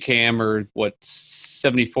Jimmy and Cam are what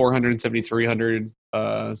 7,400 and 7,300.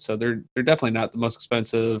 So they're definitely not the most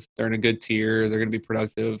expensive. They're in a good tier. They're gonna be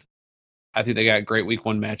productive. I think they got great week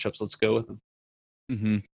 1 matchups. Let's go with them.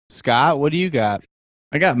 Mm-hmm. Scott, what do you got?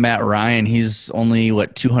 I got Matt Ryan. He's only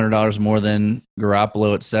 $200 more than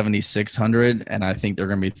Garoppolo at 7,600, and I think they're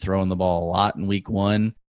going to be throwing the ball a lot in week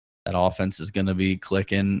 1. That offense is going to be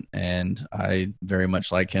clicking, and I very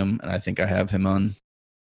much like him, and I think I have him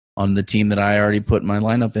on the team that I already put my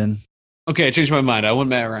lineup in. Okay, I changed my mind. I want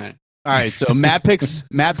Matt Ryan. All right, so Matt picks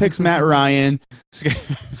Matt Ryan.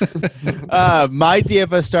 My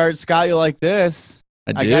DFS start, Scott, you like this?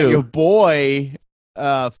 I got your boy,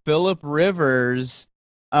 Phillip Rivers.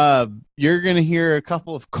 You're gonna hear a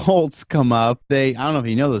couple of Colts come up. I don't know if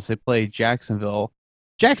you know this. They play Jacksonville.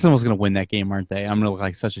 Jacksonville's gonna win that game, aren't they? I'm gonna look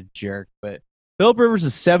like such a jerk, but Phillip Rivers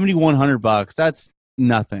is $7,100. That's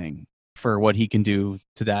nothing for what he can do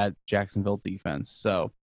to that Jacksonville defense.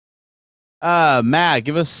 So, Matt,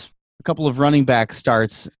 give us a couple of running back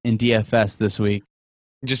starts in DFS this week.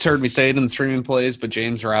 Just heard me say it in the streaming plays, but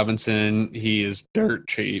James Robinson, he is dirt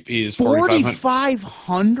cheap. He is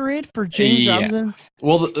 4,500 for James Robinson.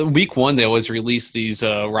 Well, week 1 they always release these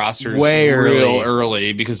rosters way real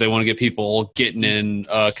early because they want to get people getting in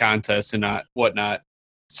contests and whatnot.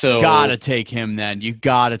 So gotta take him then. You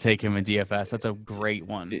gotta take him in DFS. That's a great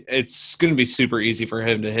one. It's going to be super easy for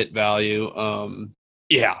him to hit value.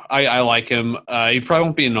 Yeah, I like him. He probably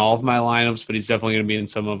won't be in all of my lineups, but he's definitely going to be in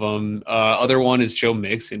some of them. Other one is Joe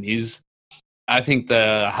Mixon. He's, I think,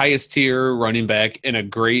 the highest tier running back in a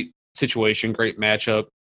great situation, great matchup,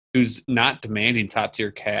 who's not demanding top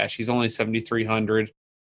tier cash. He's only 7,300.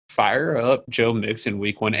 Fire up Joe Mixon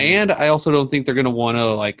week 1. And I also don't think they're going to want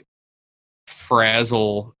to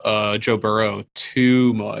frazzle Joe Burrow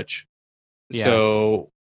too much. Yeah. So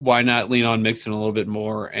why not lean on Mixon a little bit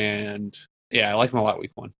more? And yeah, I like him a lot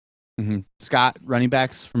week 1. Mm-hmm. Scott, running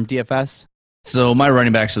backs from DFS? So my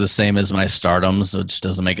running backs are the same as my stardoms, which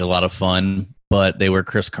doesn't make it a lot of fun, but they were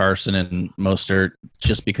Chris Carson and Mostert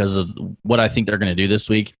just because of what I think they're going to do this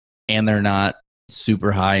week, and they're not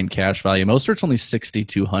super high in cash value. Mostert's only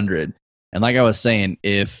 6,200. And like I was saying,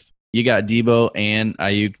 if you got Debo and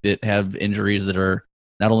Ayuk that have injuries that are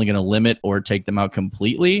not only going to limit or take them out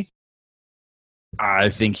completely, I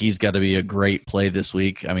think he's got to be a great play this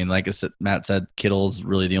week. I mean, like I said, Matt said, Kittle's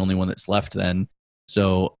really the only one that's left then.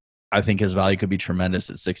 So I think his value could be tremendous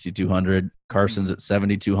at 6,200. Carson's at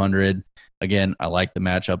 7,200. Again, I like the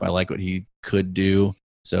matchup. I like what he could do.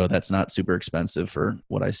 So that's not super expensive for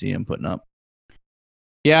what I see him putting up.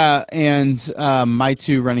 Yeah, and my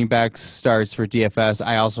 2 running backs starts for DFS,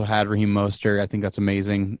 I also had Raheem Mostert. I think that's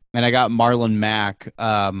amazing. And I got Marlon Mack,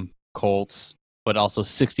 Colts, but also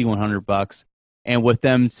 $6,100. And with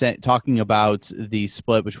them talking about the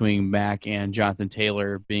split between Mack and Jonathan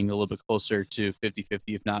Taylor being a little bit closer to 50-50,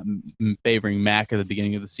 if not favoring Mack at the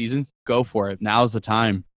beginning of the season, go for it. Now's the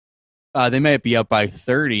time. They might be up by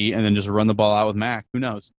 30 and then just run the ball out with Mack. Who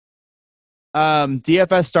knows?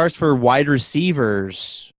 DFS starts for wide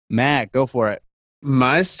receivers. Matt, go for it.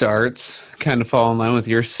 My starts kind of fall in line with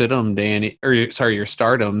your situm, Danny, your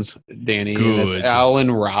stardoms, Danny. Good. That's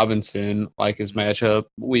Allen Robinson, like his matchup.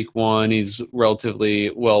 Week 1, he's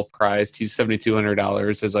relatively well priced. He's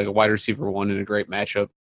 $7,200 as like a wide receiver 1 in a great matchup.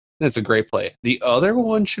 That's a great play. The other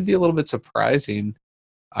one should be a little bit surprising.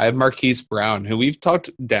 I have Marquise Brown, who we've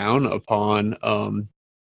talked down upon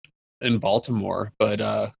in Baltimore, but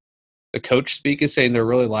the coach speak is saying they're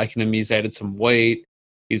really liking him. He's added some weight.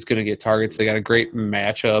 He's going to get targets. They got a great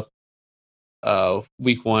matchup.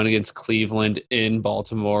 week 1 against Cleveland in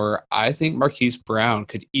Baltimore. I think Marquise Brown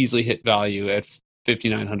could easily hit value at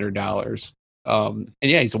 $5,900. And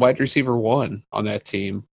yeah, he's a wide receiver 1 on that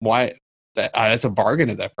team. Why? That's a bargain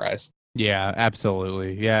at that price. Yeah,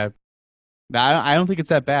 absolutely. Yeah. I don't think it's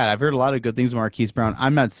that bad. I've heard a lot of good things about Marquise Brown.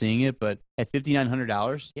 I'm not seeing it, but at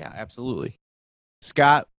 $5,900, yeah, absolutely.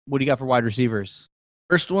 Scott, what do you got for wide receivers?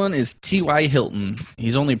 First one is T.Y. Hilton.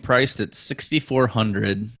 He's only priced at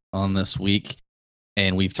 $6,400 on this week.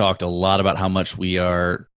 And we've talked a lot about how much we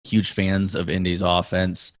are huge fans of Indy's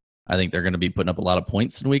offense. I think they're going to be putting up a lot of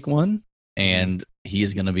points in week 1. And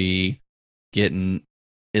he's going to be getting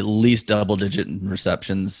at least double-digit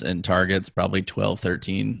receptions and targets, probably 12,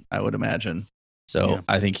 13, I would imagine. So yeah.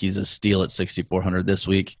 I think he's a steal at 6,400 this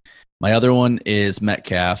week. My other one is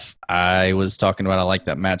Metcalf. I was talking about I like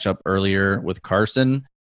that matchup earlier with Carson.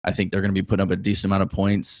 I think they're going to be putting up a decent amount of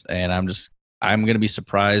points, and I'm going to be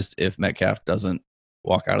surprised if Metcalf doesn't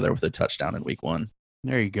walk out of there with a touchdown in week 1.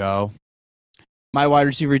 There you go. My wide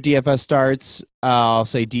receiver DFS starts. I'll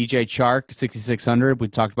say DJ Chark, 6,600. We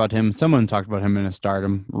talked about him. Someone talked about him in a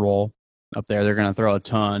stardom role up there. They're going to throw a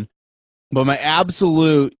ton. But my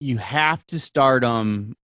absolute, you have to start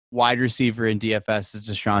him. Wide receiver in DFS is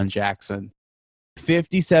Deshaun Jackson.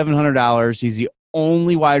 $5,700. He's the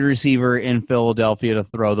only wide receiver in Philadelphia to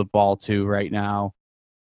throw the ball to right now.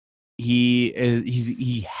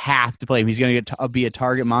 He have to play him. He's going to be a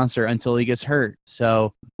target monster until he gets hurt.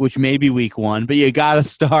 So, which may be week 1, but you got to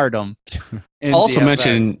start him. Also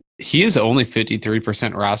mention he is only 53%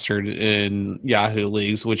 rostered in Yahoo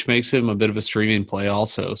leagues, which makes him a bit of a streaming play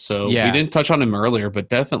also. So we didn't touch on him earlier, but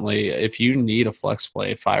definitely if you need a flex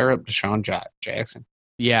play, fire up Deshaun Jackson.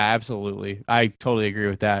 Yeah, absolutely. I totally agree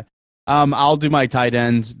with that. I'll do my tight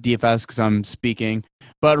ends DFS because I'm speaking.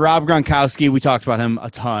 But Rob Gronkowski, we talked about him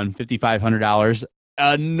a ton, $5,500.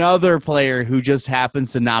 Another player who just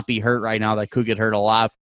happens to not be hurt right now that could get hurt a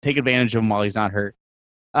lot. Take advantage of him while he's not hurt.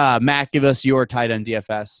 Matt, give us your tight end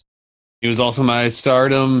DFS. He was also my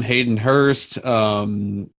stardom, Hayden Hurst.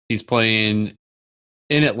 He's playing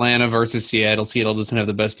in Atlanta versus Seattle. Seattle doesn't have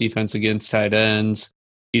the best defense against tight ends.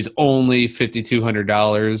 He's only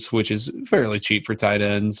 $5,200, which is fairly cheap for tight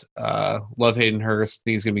ends. Love Hayden Hurst.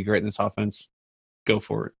 Think he's going to be great in this offense. Go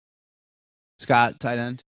for it. Scott, tight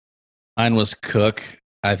end. Mine was Cook.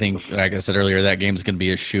 I think, like I said earlier, that game's going to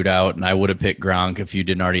be a shootout, and I would have picked Gronk if you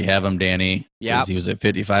didn't already have him, Danny. Yeah, he was at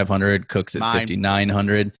 5,500. Cook's at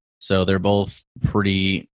 5,900. So they're both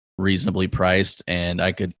pretty reasonably priced, and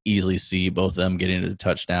I could easily see both of them getting a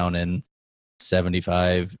touchdown in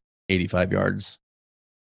 75, 85 yards.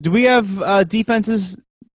 Do we have defenses?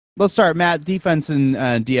 Let's start, Matt. Defense in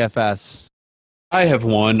DFS. I have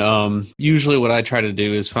one. Usually what I try to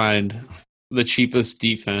do is find the cheapest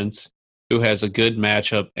defense who has a good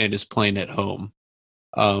matchup and is playing at home.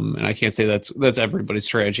 And I can't say that's everybody's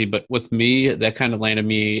strategy, but with me, that kind of landed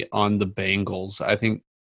me on the Bengals. I think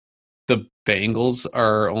the Bengals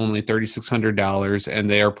are only $3,600 and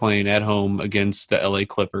they are playing at home against the LA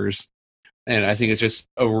Clippers. And I think it's just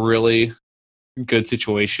a really good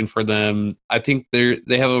situation for them. I think they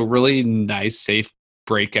have a really nice, safe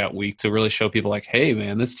breakout week to really show people like, hey,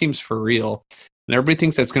 man, this team's for real. And everybody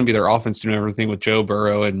thinks that's going to be their offense doing everything with Joe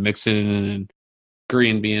Burrow and Mixon and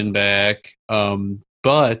Green being back.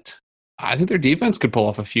 But I think their defense could pull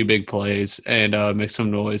off a few big plays and make some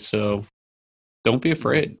noise. So don't be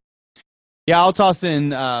afraid. Yeah, I'll toss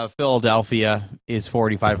in Philadelphia is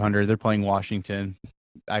 4,500. They're playing Washington.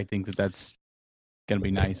 I think that's going to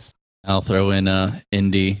be nice. I'll throw in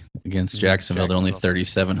Indy against Jacksonville. They're only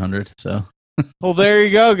 3,700. So. Well, there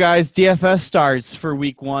you go, guys. DFS starts for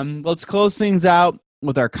week 1. Let's close things out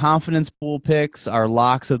with our confidence pool picks, our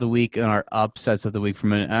locks of the week, and our upsets of the week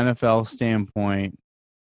from an NFL standpoint.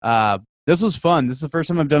 This was fun. This is the first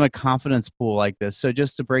time I've done a confidence pool like this. So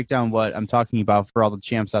just to break down what I'm talking about for all the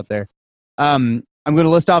champs out there, I'm going to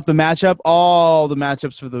list off all the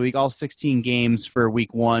matchups for the week, all 16 games for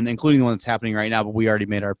week 1, including the one that's happening right now, but we already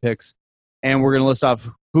made our picks. And we're going to list off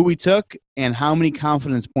who we took and how many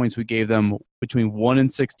confidence points we gave them between 1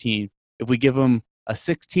 and 16. If we give them a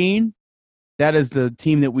 16, that is the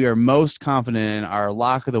team that we are most confident in, our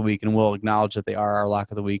lock of the week, and we'll acknowledge that they are our lock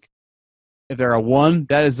of the week. If they're a 1,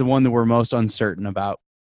 that is the one that we're most uncertain about.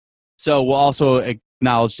 So we'll also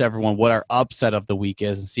acknowledge to everyone what our upset of the week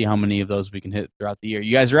is and see how many of those we can hit throughout the year.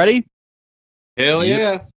 You guys ready? Hell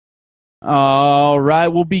yeah. All right,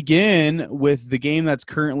 we'll begin with the game that's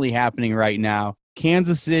currently happening right now.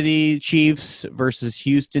 Kansas City Chiefs versus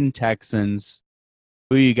Houston Texans.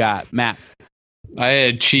 Who you got, Matt? I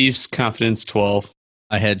had Chiefs confidence 12.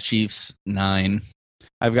 I had Chiefs 9.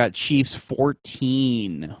 I've got Chiefs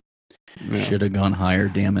 14. Yeah. Should have gone higher,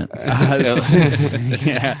 damn it.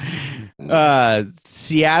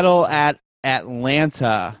 Seattle at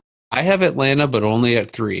Atlanta. I have Atlanta, but only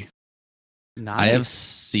at 3. Nice. I have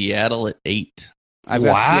Seattle at 8. I've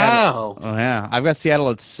got Seattle. Wow. Oh yeah, I've got Seattle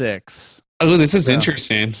at 6. Oh, this is So-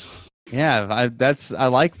 interesting. Yeah, I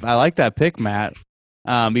like that pick, Matt.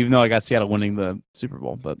 Even though I got Seattle winning the Super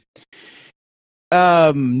Bowl, but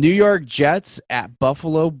New York Jets at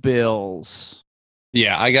Buffalo Bills.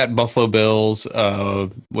 Yeah, I got Buffalo Bills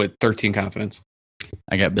with 13 confidence.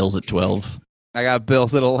 I got Bills at 12. I got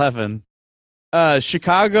Bills at 11.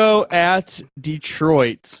 Chicago at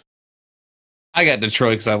Detroit. I got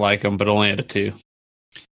Detroit because I like them, but only at a 2.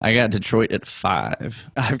 I got Detroit at 5.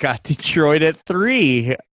 I've got Detroit at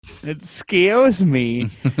 3. It scares me.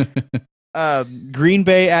 Green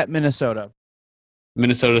Bay at Minnesota.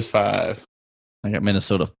 Minnesota's 5. I got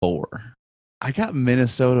Minnesota 4. I got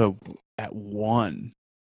Minnesota at 1.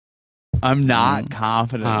 I'm not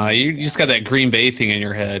confident. You just got that Green Bay thing in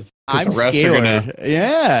your head. 'Cause I'm the refs scared. are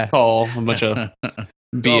gonna call a bunch of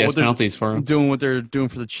BS what they're penalties for them. doing what they're doing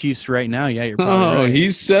for the Chiefs right now. Yeah, you're probably Oh, right.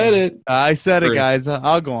 he said it. I said it, Great. guys.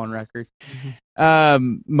 I'll go on record.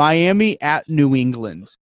 Miami at New England.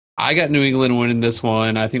 I got New England winning this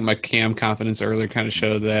one. I think my Cam confidence earlier kind of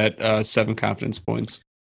showed that 7 confidence points.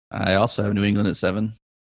 I also have New England at 7.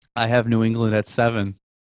 I have New England at 7.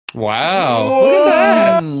 Wow. Look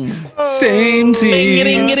at that. Same team.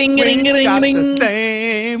 We got the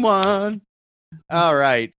same one. All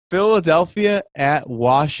right. Philadelphia at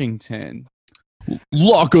Washington.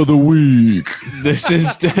 Lock of the week. This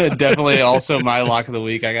is definitely also my lock of the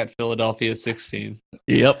week. I got Philadelphia 16.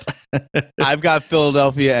 Yep. I've got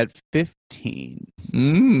Philadelphia at 15.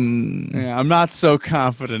 Yeah, I'm not so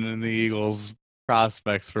confident in the Eagles'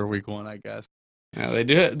 prospects for week 1, I guess. Yeah,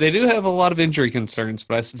 they do have a lot of injury concerns,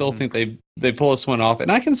 but I still think they pull this one off,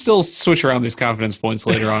 and I can still switch around these confidence points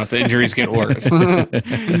later on if the injuries get worse.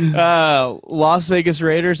 Las Vegas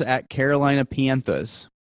Raiders at Carolina Panthers.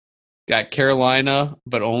 Got Carolina,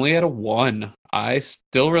 but only at a 1. I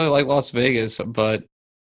still really like Las Vegas, but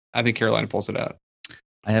I think Carolina pulls it out.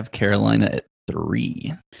 I have Carolina at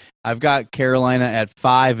 3. I've got Carolina at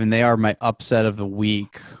 5, and they are my upset of the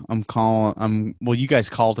week. Well, you guys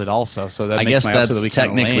called it also, so that I makes guess my upset of that's the week kinda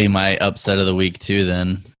technically lame. my upset of the week too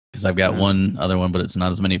then, because I've got Yeah. one other one, but it's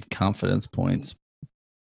not as many confidence points.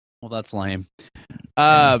 Well, that's lame.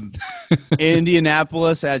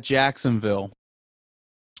 Indianapolis at Jacksonville.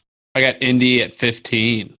 I got Indy at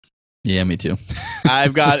 15. Yeah, me too.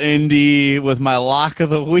 I've got Indy with my lock of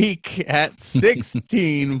the week at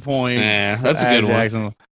 16 points. Yeah, that's a at good one.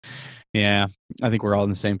 Jacksonville. Yeah, I think we're all on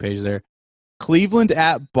the same page there. Cleveland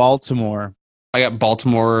at Baltimore. I got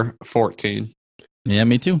Baltimore 14. Yeah,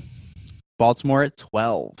 me too. Baltimore at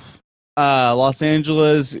 12. Los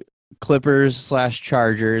Angeles Clippers /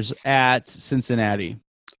 Chargers at Cincinnati.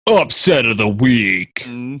 Upset of the week.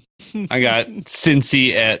 Mm. I got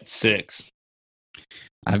Cincy at 6.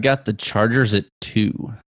 I've got the Chargers at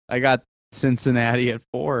 2. I got Cincinnati at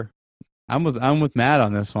 4. I'm with Matt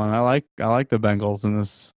on this one. I like the Bengals in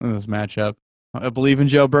this matchup. I believe in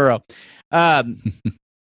Joe Burrow.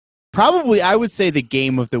 Probably I would say the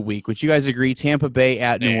game of the week. Would you guys agree? Tampa Bay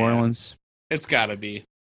at New Yeah. Orleans. It's got to be.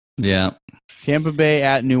 Yeah. Tampa Bay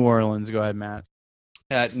at New Orleans. Go ahead, Matt.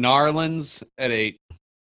 At Narlands at 8.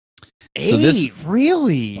 So this-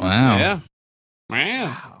 really? Wow. Yeah. Wow.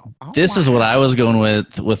 Wow. Oh, This is wow. what I was going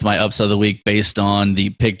with my upset of the week based on the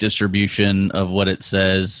pick distribution of what it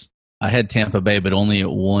says. I had Tampa Bay, but only at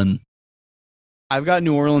 1. I've got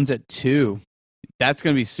New Orleans at 2. That's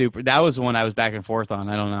gonna be super. That was the one I was back and forth on.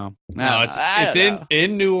 I don't know. No, it's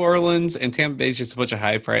in New Orleans, and Tampa Bay's just a bunch of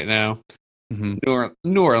hype right now. Mhm.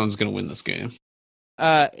 New Orleans is going to win this game.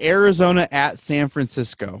 Arizona at San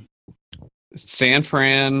Francisco. San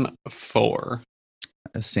Fran 4.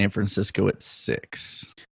 San Francisco at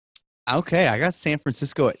 6. Okay, I got San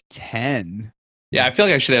Francisco at 10. Yeah, I feel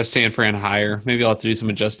like I should have San Fran higher. Maybe I'll have to do some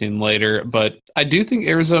adjusting later. But I do think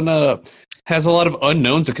Arizona has a lot of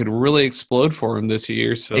unknowns that could really explode for him this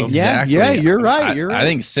year. So Exactly. Yeah, you're right. You're right. I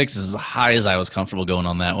think 6 is as high as I was comfortable going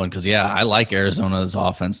on that one because, I like Arizona's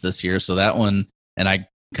offense this year. So that one, and I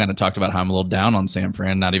kind of talked about how I'm a little down on San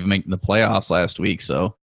Fran, not even making the playoffs last week.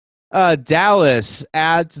 So Dallas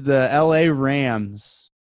at the LA Rams.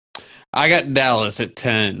 I got Dallas at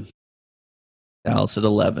 10. Dallas at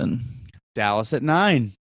 11. Dallas at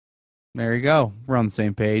 9. There you go. We're on the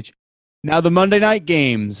same page. Now the Monday night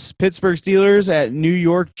games. Pittsburgh Steelers at New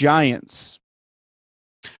York Giants.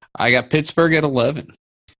 I got Pittsburgh at 11.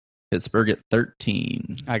 Pittsburgh at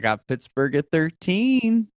 13. I got Pittsburgh at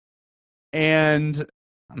 13. And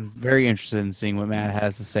I'm very interested in seeing what Matt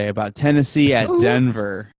has to say about Tennessee at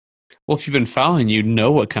Denver. Well, if you've been following, you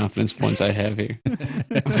know what confidence points I have here.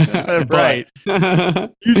 Right.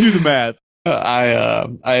 You do the math.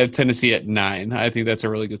 I have Tennessee at 9. I think that's a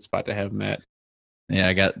really good spot to have, Matt. Yeah,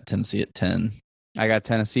 I got Tennessee at 10. I got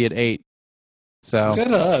Tennessee at 8. So Look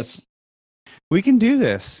at us. we can do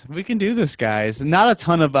this. We can do this, guys. Not a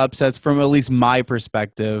ton of upsets from at least my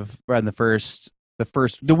perspective on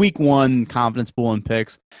the week 1 confidence pool and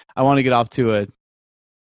picks. I want to get off to a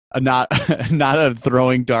not a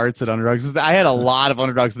throwing darts at underdogs. I had a lot of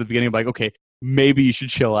underdogs at the beginning. I'm like, okay, maybe you should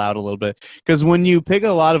chill out a little bit, because when you pick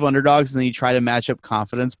a lot of underdogs and then you try to match up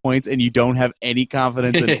confidence points and you don't have any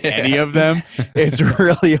confidence in any of them, it's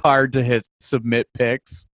really hard to hit submit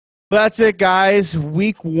picks. That's it, guys.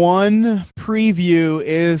 Week 1 preview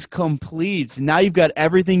is complete. Now you've got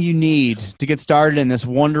everything you need to get started in this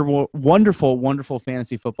wonderful, wonderful, wonderful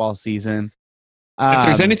fantasy football season. If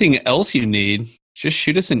there's anything else you need, just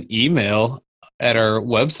shoot us an email at our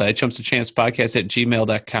website,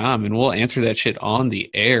 chumpsandchampspodcast@gmail.com, and we'll answer that shit on the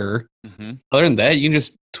air. Mm-hmm. Other than that, you can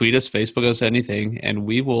just tweet us, Facebook us, anything, and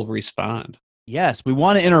we will respond. Yes, we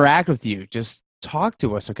want to interact with you. Just talk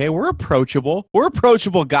to us, okay? We're approachable. We're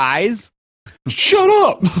approachable, guys. Shut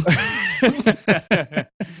up.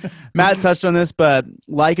 Matt touched on this, but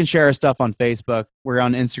like and share our stuff on Facebook. We're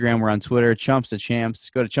on Instagram. We're on Twitter. Chumps to Champs.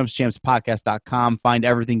 Go to chumpschampspodcast.com. Find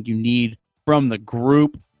everything you need from the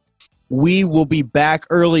group. We will be back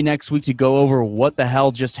early next week to go over what the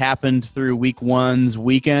hell just happened through week 1's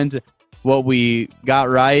weekend, what we got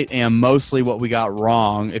right, and mostly what we got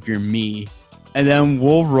wrong, if you're me. And then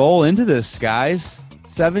we'll roll into this, guys.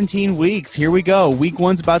 17 weeks. Here we go. Week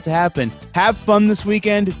 1's about to happen. Have fun this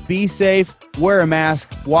weekend. Be safe. Wear a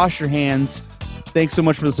mask. Wash your hands. Thanks so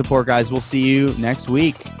much for the support, guys. We'll see you next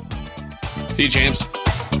week. See you, champs.